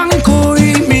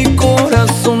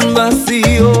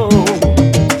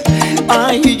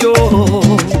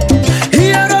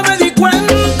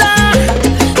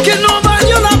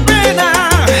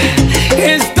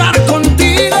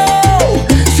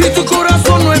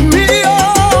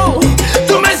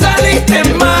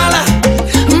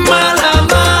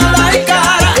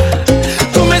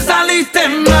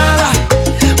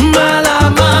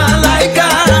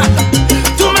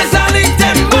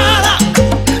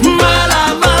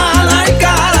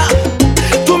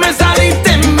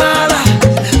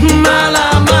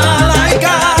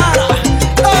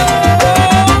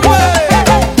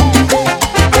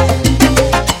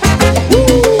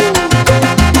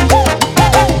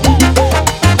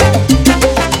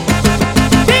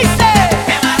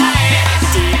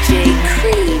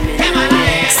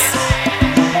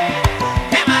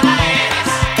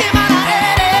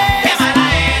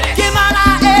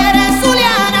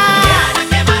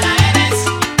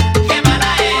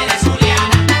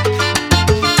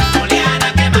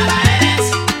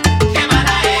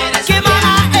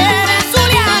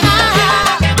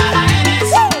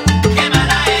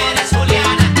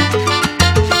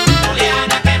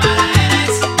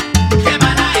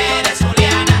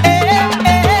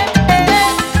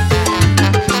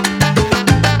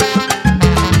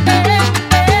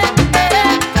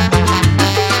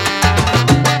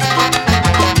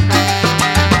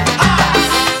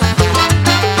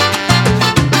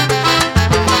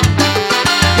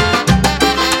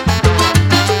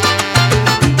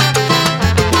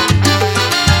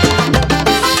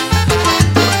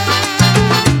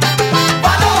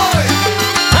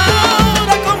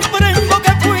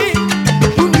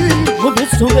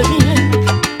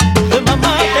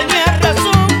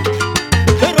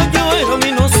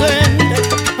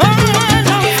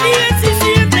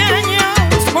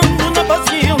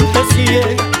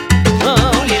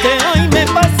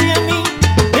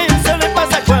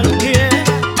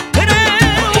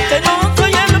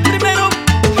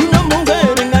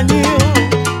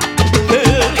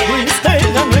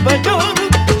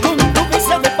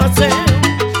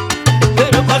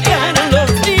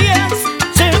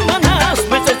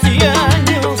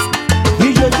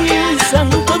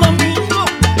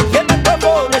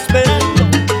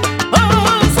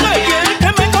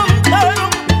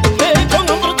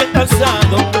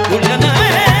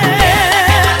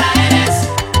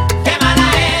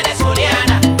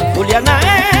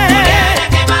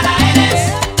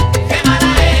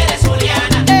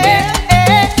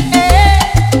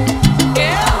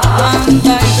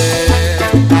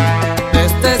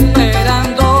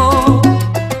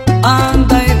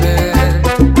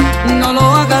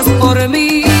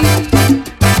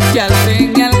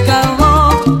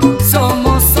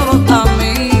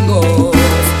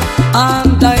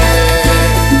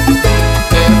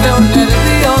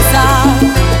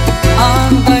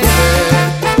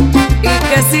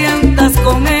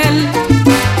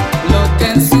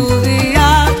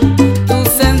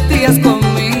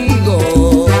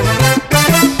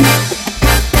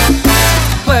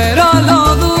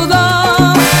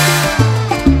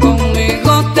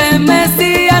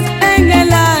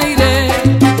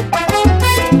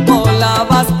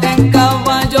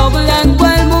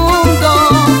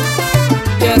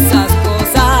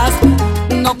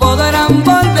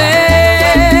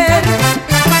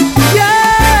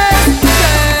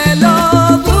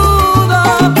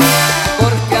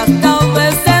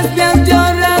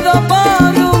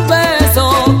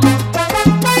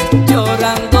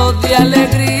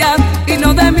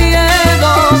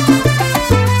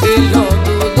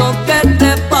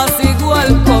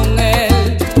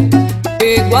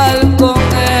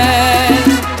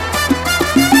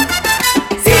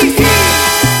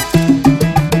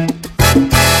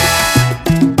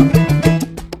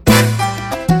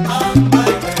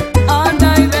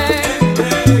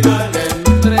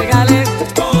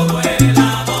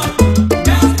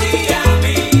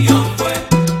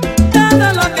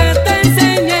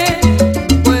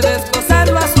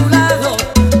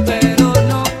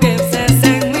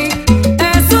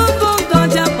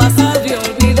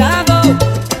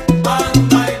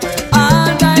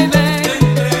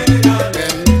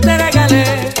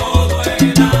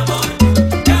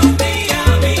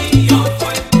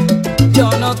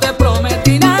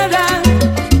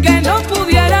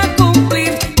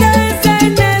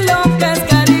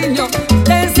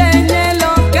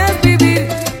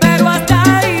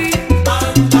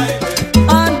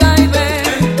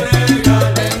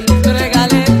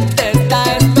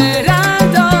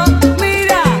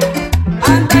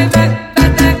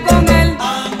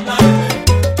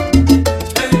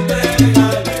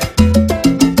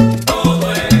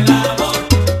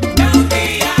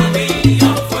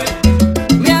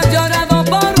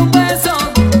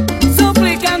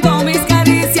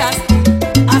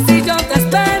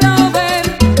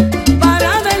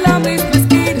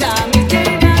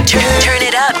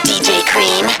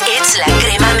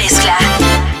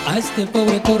este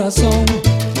pobre corazón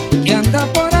que anda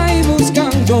por ahí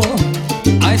buscando,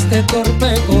 a este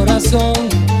torpe corazón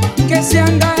que se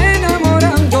anda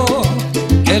enamorando.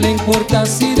 ¿Qué le importa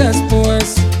si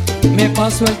después me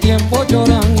paso el tiempo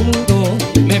llorando?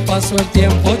 Me paso el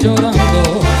tiempo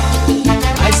llorando.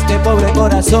 A este pobre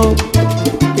corazón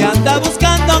que anda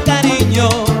buscando cariño,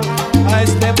 a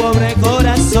este pobre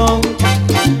corazón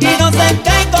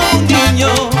inocente como un niño,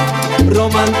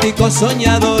 romántico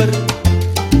soñador,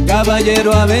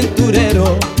 caballero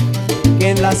aventurero,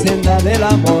 que en la senda del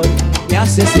amor me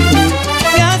hace sufrir,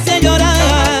 me hace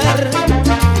llorar.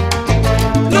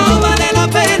 No vale la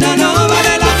pena, no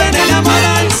vale la pena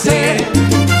enamorarse.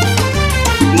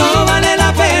 No vale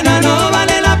la pena, no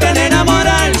vale la pena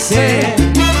enamorarse.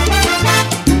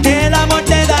 El amor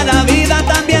te da la vida,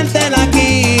 también te la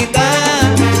quita.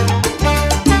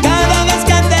 Cada vez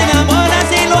que te enamoras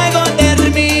y luego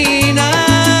terminas.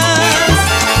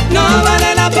 No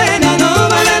vale la pena, no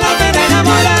vale la pena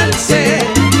enamorarse.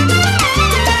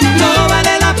 No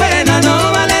vale la pena,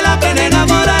 no vale la pena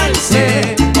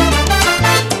enamorarse.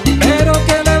 Pero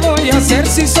 ¿qué le voy a hacer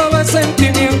si solo es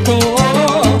sentimiento?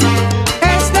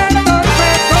 Este torpe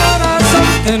corazón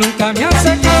que nunca me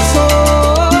hace caso.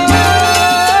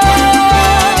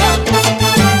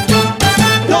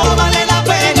 No vale la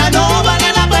pena, no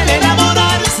vale la pena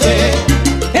enamorarse.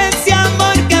 Ese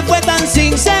amor que fue tan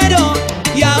sincero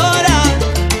y ahora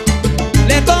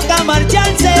le toca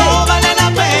marcharse. No vale la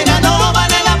pena, no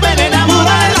vale la pena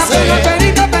enamorarse.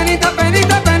 Penita, penita,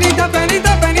 penita, penita,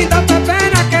 penita, penita, qué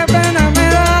pena, qué pena me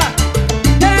da.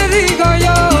 Te digo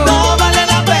yo. No vale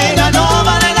la pena, no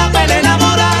vale la pena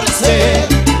enamorarse.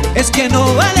 Es que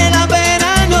no vale la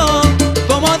pena, no.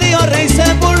 Como dijo Rey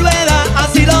Sepúlveda,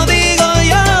 así lo digo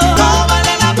yo. No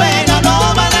vale la pena,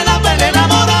 no vale la pena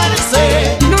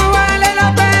enamorarse. No vale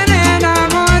la pena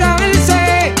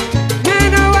enamorarse.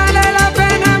 No vale la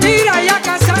pena, mira, ya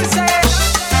casarse.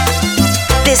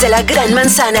 Desde la Gran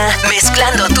Manzana,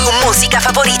 mezclando tu música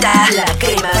favorita. La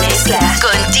Crema Mezcla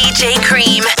con DJ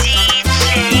Cream.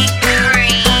 DJ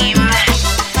Cream.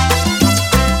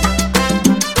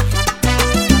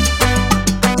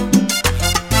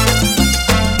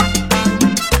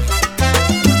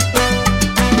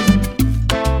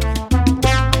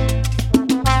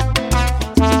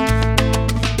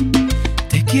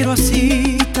 Te quiero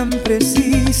así, tan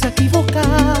precisa,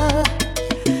 equivocada,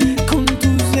 con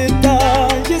tus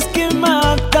detalles que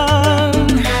matan.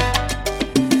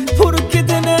 Porque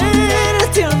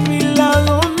tenerte a mi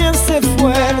lado me hace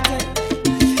fuerte,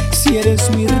 si eres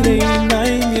mi reina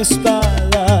y mi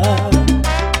espada.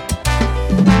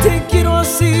 Te quiero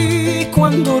así,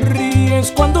 cuando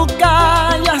ríes, cuando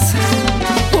callas,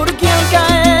 porque al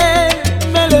caer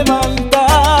me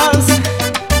levantas.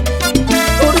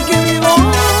 Porque mi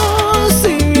voz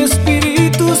y mi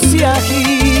espíritu se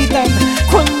agitan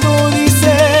cuando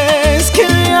dices que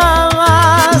me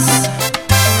amas.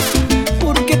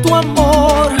 Porque tu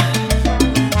amor,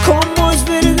 como es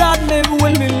verdad, me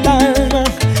vuelve el alma,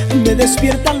 me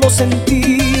despiertan los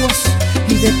sentidos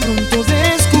y de pronto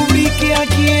descubrí que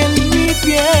aquí en mi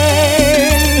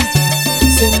piel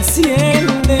se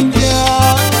encienden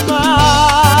llamas.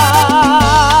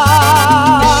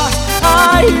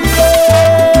 Ay,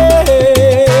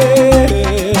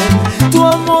 tu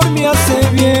amor me hace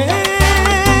bien,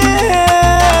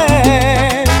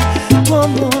 tu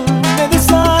amor me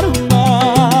desarma.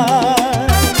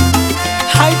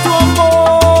 Ay, tu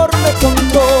amor me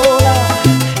controla,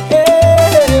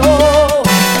 oh,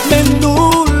 me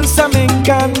endulza, me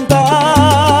encanta.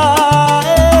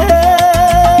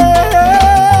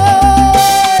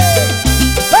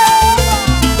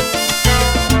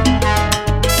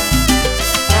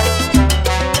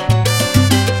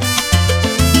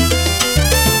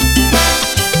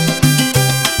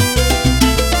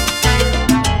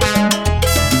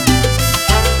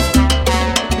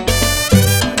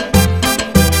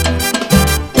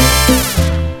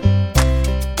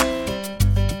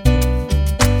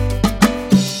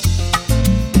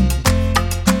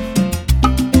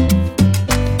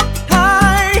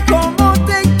 Ay, cómo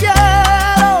te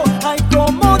quiero, ay,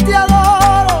 cómo te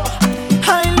adoro.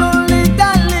 Ay,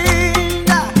 Lolita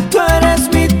linda, tú eres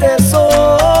mi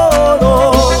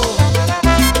tesoro.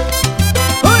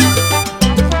 Uy,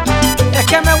 es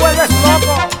que me vuelves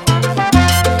loco.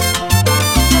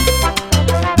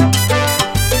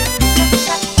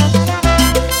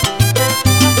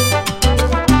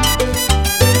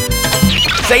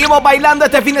 Seguimos Seguimos bailando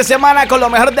este fin de semana con lo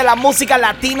mejor de la música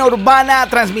latina urbana,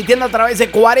 transmitiendo a través de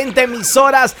 40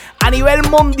 emisoras a nivel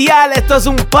mundial. Esto es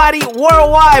un party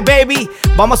worldwide, baby.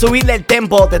 Vamos a subirle el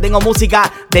tempo. Te tengo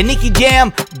música de Nicky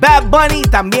Jam, Bad Bunny,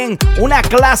 también una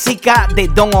clásica de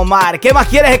Don Omar. ¿Qué más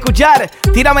quieres escuchar?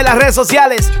 Tírame en las redes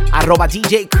sociales,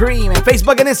 @DJ Cream, en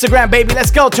Facebook and Instagram, baby.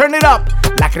 Let's go, turn it up.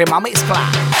 La crema mezcla.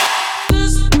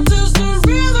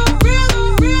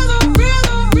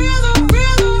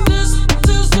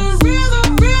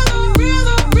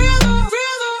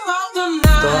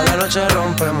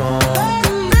 Rompemos,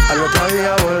 al otro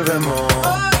día volvemos.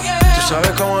 Tú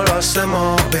sabes cómo lo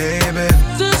hacemos, baby.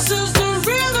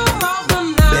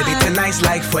 Baby, tonight's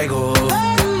like fuego.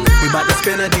 We bout to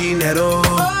spend the dinero.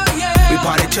 We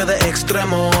party to the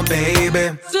extremo,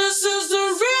 baby.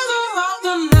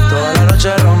 Toda la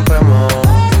noche rompemos,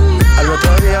 al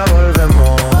otro día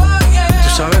volvemos. Tú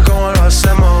sabes cómo lo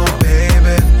hacemos,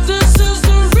 baby.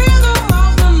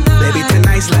 Baby,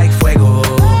 tonight's like fuego.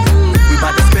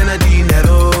 About to spend the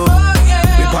dinero.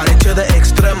 We party to the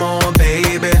extremo,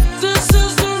 baby.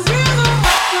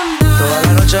 Toda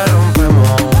la noche rompemos,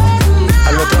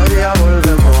 al otro día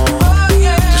volvemos.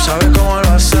 Tú sabes cómo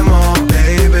lo hacemos,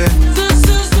 baby.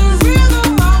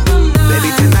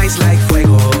 Baby, tonight's like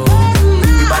fuego.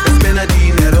 We about to spend the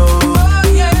dinero.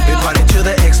 We party to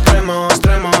the extremo,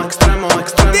 extremo, extremo,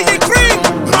 extremo. DJ Cream,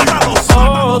 mátalos.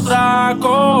 Otra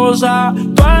cosa,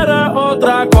 tú eres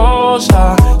otra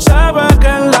cosa. Sabe que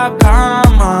en la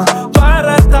cama tú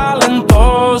eres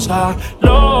talentosa.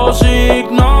 Los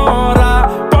ignora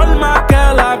por más que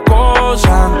la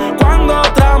cosa. Cuando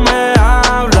otra me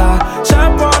habla, se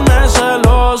pone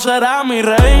celosa. Era mi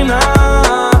reina,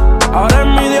 ahora es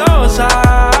mi diosa.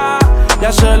 Y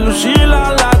hace lucir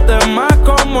a las demás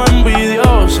como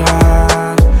envidiosa.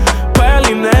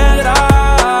 Peli negra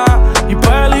y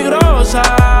peligrosa.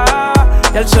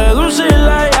 Y al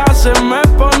seducirla ella se me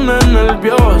pone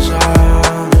nerviosa.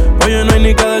 Oye, no hay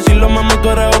ni que decirlo, mami, tú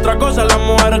eres otra cosa. Las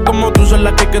mujeres como tú son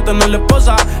las que hay que tener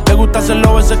esposa. Le gusta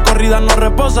hacerlo, veces corrida no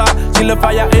reposa. Si le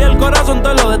falla y el corazón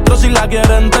te lo destroza. Si la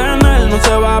quieren tener, no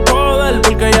se va a poder.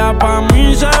 Porque ya pa'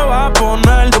 mí se va a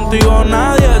poner. Contigo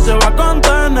nadie se va a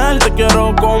contener. Te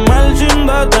quiero comer sin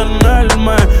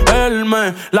detenerme. Él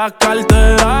me la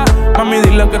cartera. Mami,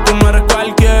 dile que tú no eres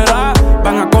cualquiera.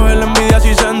 Van a coger la envidia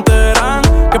si se enteran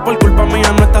que por culpa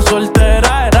mía no está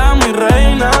soltera. Era mi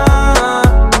reina,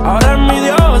 ahora es mi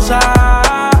diosa.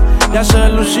 Y hace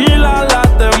lucir a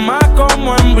las demás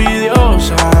como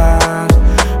envidiosas.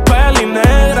 Peli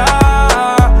negra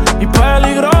y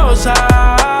peligrosa.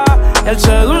 Y al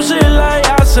seducirla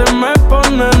ya se me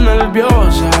pone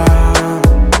nerviosa.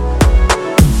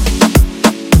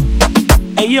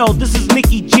 Hey yo, this is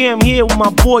Nicky Jam here with my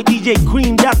boy DJ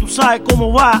Cream. Ya tú sabes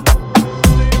cómo va.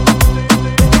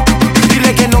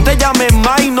 Dile que no te llames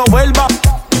más y no vuelva.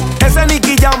 Ese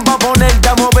Nicky Jam va a ponerte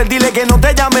a mover. Dile que no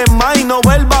te llames más y no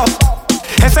vuelva.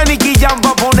 Ese Nicky Jam va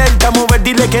a ponerte a mover.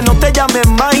 Dile que no te llames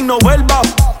más y no vuelva.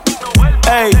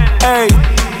 Ey, ey.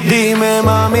 Dime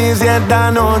mami si esta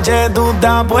noche tú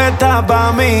estás puesta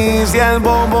pa' mí. Si el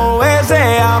bobo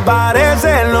ese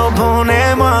aparece lo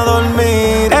ponemos a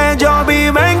dormir. Ellos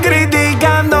viven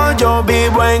criticando, yo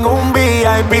vivo en un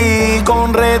VIP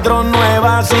con retro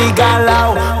nuevas y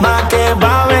calao, más que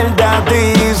va a verte a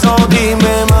ti. So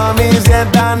dime mami si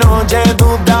esta noche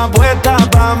tú estás puesta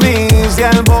pa' mí. Si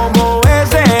el bobo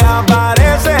ese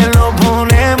aparece lo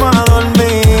ponemos a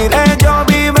dormir. Ellos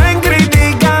viven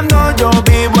criticando, yo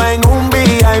vivo en un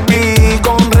VIP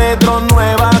con retro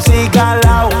nuevas y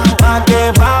calao, más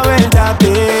que va a verte a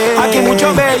ti. Aquí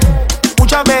mucho babe,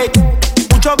 mucha babe,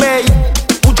 mucho babe,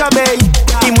 mucha babe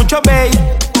y mucho babe,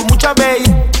 mucha babe,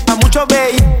 a mucho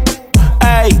babe.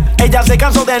 Ey, ella se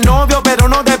casó de novio pero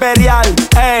no de perial.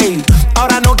 Ey,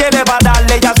 ahora no quiere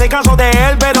pararle. Ella se casó de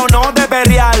él pero no de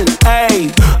perial.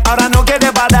 Ey, ahora no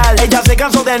quiere parar. Ella se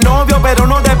casó de novio pero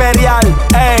no de perial.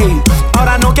 Ey,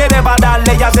 ahora no quiere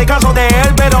pararle. Ella se casó de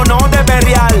él pero no de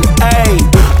perial. Ey,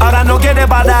 ahora no quiere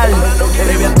parar.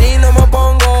 Baby, a ti no me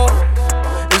pongo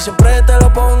y siempre te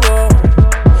lo pongo.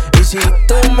 Y si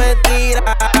tú me tiras,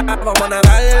 vamos a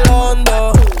nadar en el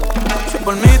hondo. Si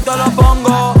por mí te lo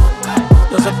pongo,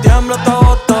 de septiembre hasta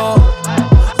agosto.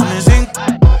 A mí sin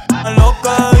lo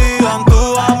que digan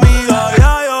tu amiga,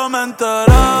 ya yo me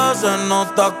enteré. Se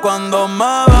nota cuando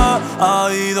me ves,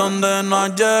 ahí donde no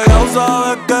has llegado,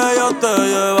 sabes que yo te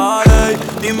llevaré.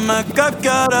 Dime qué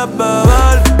quieres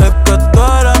beber, es que tú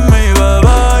eres mi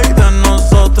bebé. Y de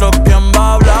nosotros quién va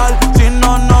a hablar, si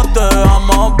no nos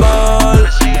dejamos ver.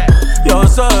 Y a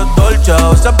veces es dolce, a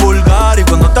veces es vulgar. Y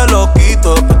cuando te lo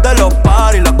quito, después de los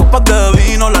parties, las copas de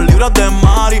vino, las libras de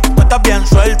Mari. Tú estás bien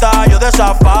suelta, yo de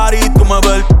safari.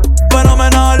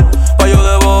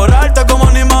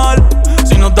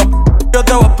 yo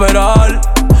te voy a esperar.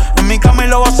 En mi cama y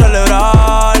lo voy a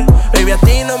celebrar. Baby, a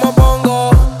ti no me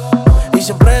opongo y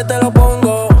siempre te lo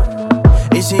pongo.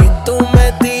 Y si tú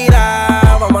me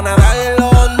tiras, vamos a nadar en lo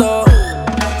hondo.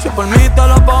 Si por mí te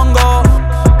lo pongo,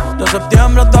 de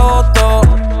septiembre hasta agosto.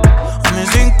 A mí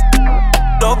sin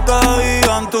lo que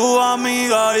digan tu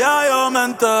amiga, ya yo me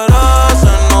enteré.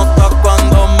 Se nota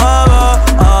cuando me ves,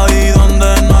 ahí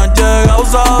donde no has llegado,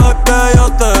 sabes que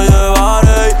yo te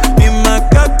llevaré. Dime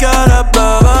qué quieres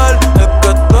beber, es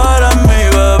que tú eres mi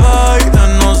bebé. Y de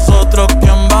nosotros,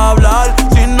 ¿quién va a hablar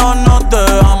si no nos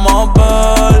dejamos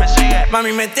ver?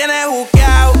 Mami, me tienes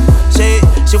buqueado, sí.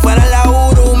 Si fuera la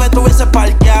Uru me tuviese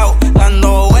parqueado,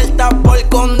 dando vueltas por el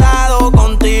condado,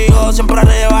 contigo siempre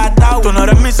arrebatado. Tú no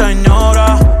eres mi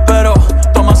señora, pero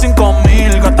toma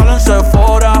 5,000, gástalo en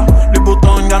Sephora. Louis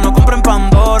Vuitton ya no compra en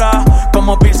Pandora,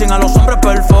 como piercing a los hombres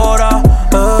perfora.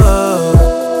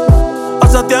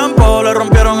 Hace tiempo le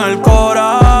rompieron el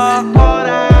cora.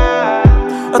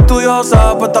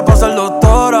 Estudiosa, puesta para ser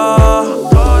doctora,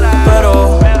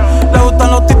 pero le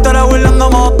gustan los títeres huirleando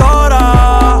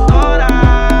motora.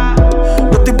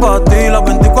 Yo estoy pa' ti las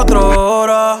 24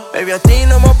 horas. Baby, a ti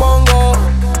no me opongo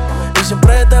y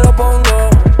siempre te lo pongo.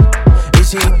 Y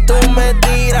si tú me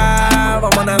tiras,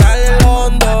 vamos a nadar en lo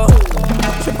hondo.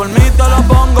 Si por mí te lo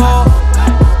pongo,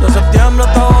 de septiembre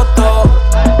hasta agosto.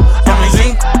 A mí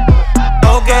sin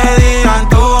lo que digan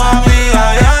tu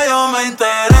amiga, ya yo me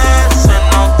enteré. Se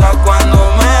nota cuando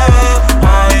me ves,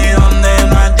 ahí donde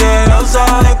no has llegado,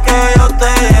 sabes que yo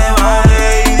te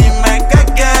llevaré. Y dime qué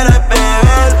quieres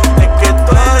beber, es que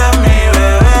tú eres mi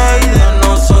bebé. Y de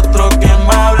nosotros, ¿quién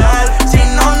va a hablar si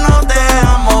no nos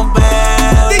dejamos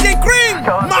ver? DJ Cream,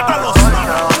 mátalos.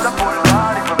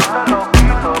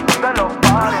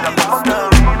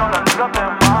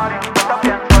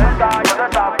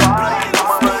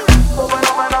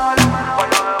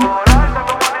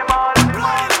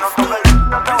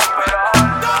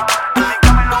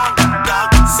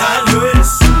 Salió el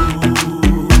sol,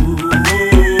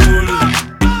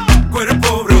 cuerpo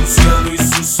bronceado y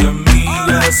sus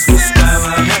amigas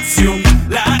buscaban acción.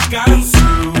 La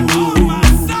canción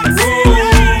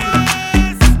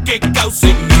que causa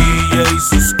en ella y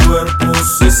sus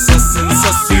cuerpos esa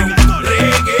sensación.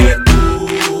 Reggaetón,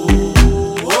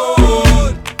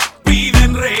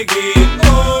 piden reggaetón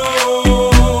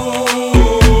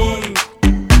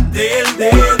del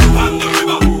dedo.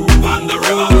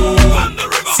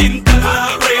 Sienta la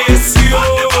presión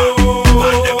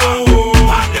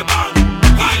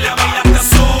y la baila hasta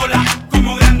sola,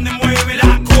 como grande mueve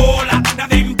la cola. La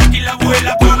de impacta y la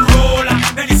vuela con rola.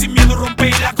 Nadie sin miedo rompe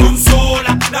la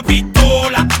consola. La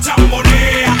pistola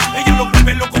chambonea, ella lo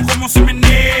vuelve loco como se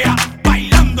menea.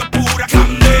 Bailando es pura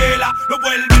candela, lo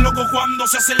vuelve loco cuando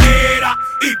se acelera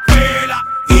y pela.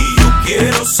 Y yo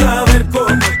quiero saber cómo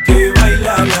es que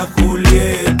baila la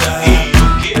Julieta. Y yo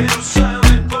quiero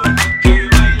saber cómo es que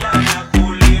baila la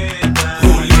Julieta.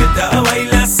 Julieta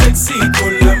baila sexy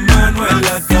con la mano en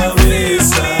la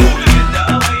cabeza. Julieta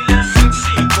baila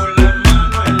sexy con la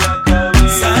mano en la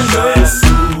cabeza. Salió el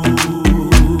sol,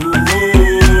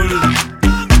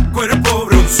 cuerpo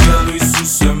bronceado y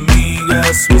sus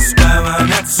amigas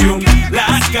buscaban acción.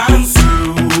 La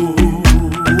canción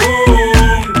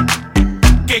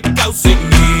que causa en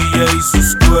ella y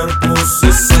sus cuerpos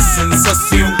esa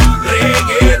sensación.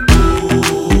 Reggaetón,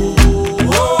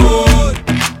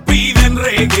 piden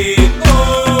reggaetón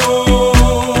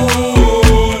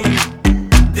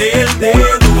del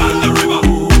dedo.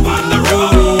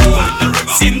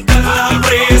 Sienta la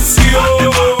presión.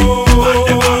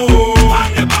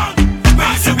 Me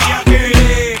hizo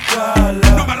viaje,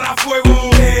 no me arra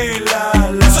fuego.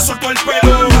 Se soltó el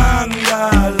pelo,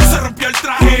 se rompió el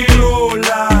traje.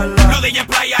 Lo de ella es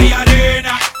playa y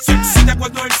arena. Se excita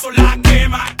cuando el sol la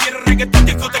quema. Quiere reggaetón,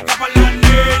 discoteca para la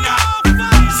nena.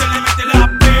 Se le mete la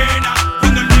pena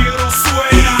cuando el negro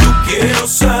suena. Y yo quiero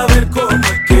saber cómo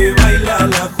es que baila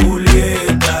la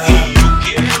Julieta. Y yo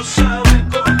quiero saber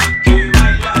cómo es que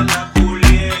baila la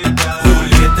Julieta.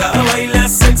 Julieta baila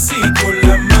sexy con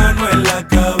la mano en la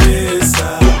cabeza.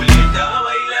 Julieta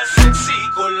baila sexy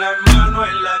con la mano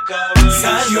en la cabeza.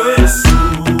 Salió el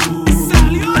sol,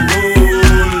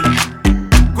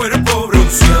 cuerpo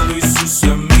bronceado y sus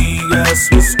amigas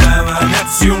buscaban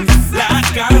acción.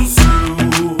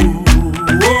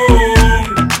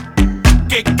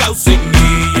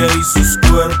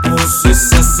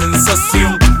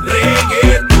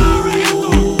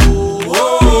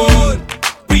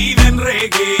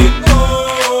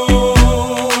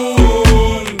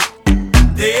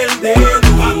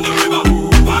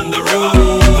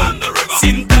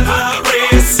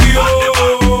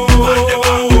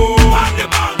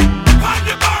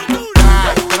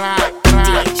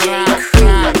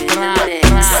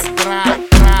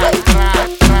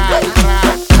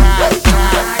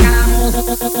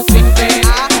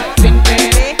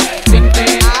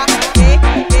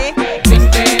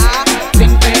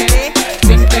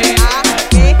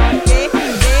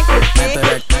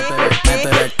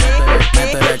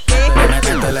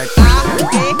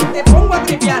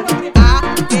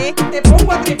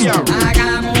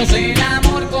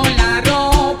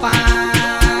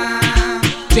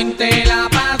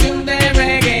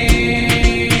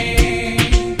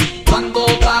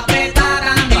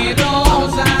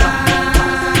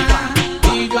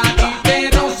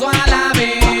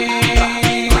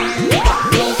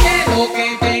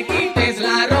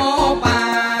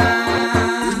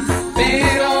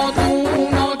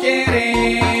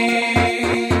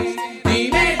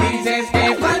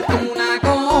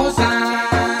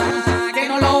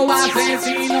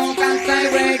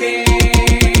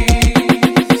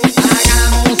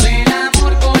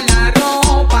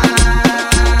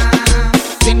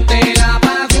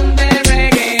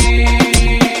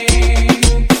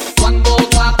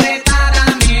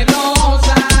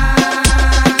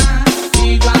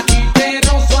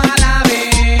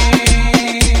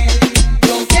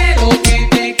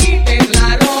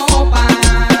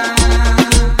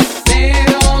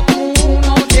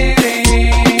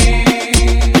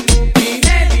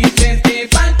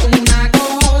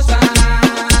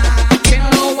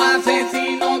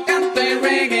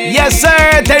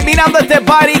 Terminando este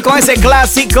party con ese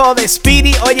clásico de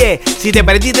Speedy. Oye, si te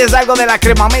perdiste algo de la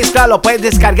crema mezcla, lo puedes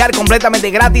descargar completamente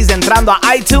gratis entrando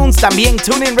a iTunes, también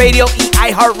TuneIn Radio y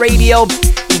iHeartRadio.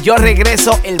 Y yo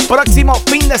regreso el próximo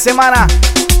fin de semana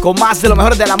con más de lo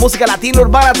mejor de la música latina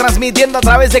urbana, transmitiendo a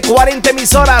través de 40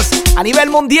 emisoras a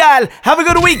nivel mundial. Have a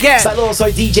good weekend. Saludos,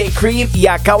 soy DJ Cream y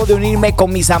acabo de unirme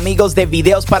con mis amigos de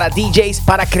Videos para DJs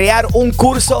para crear un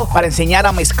curso para enseñar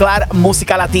a mezclar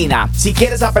música latina. Si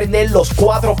quieres aprender los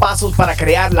 4 pasos para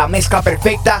crear la mezcla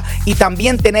perfecta y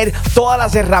también tener todas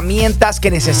las herramientas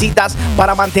que necesitas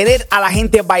para mantener a la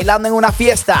gente bailando en una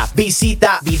fiesta,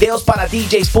 visita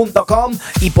videosparadjs.com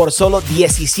y por solo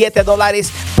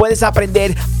 $17 puedes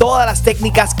aprender todas las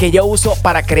técnicas que yo uso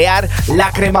para crear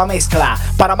la crema mezcla.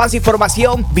 Para más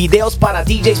información,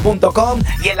 videosparadjs.com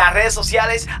y en las redes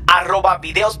sociales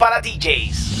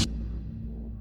 @videosparadjs.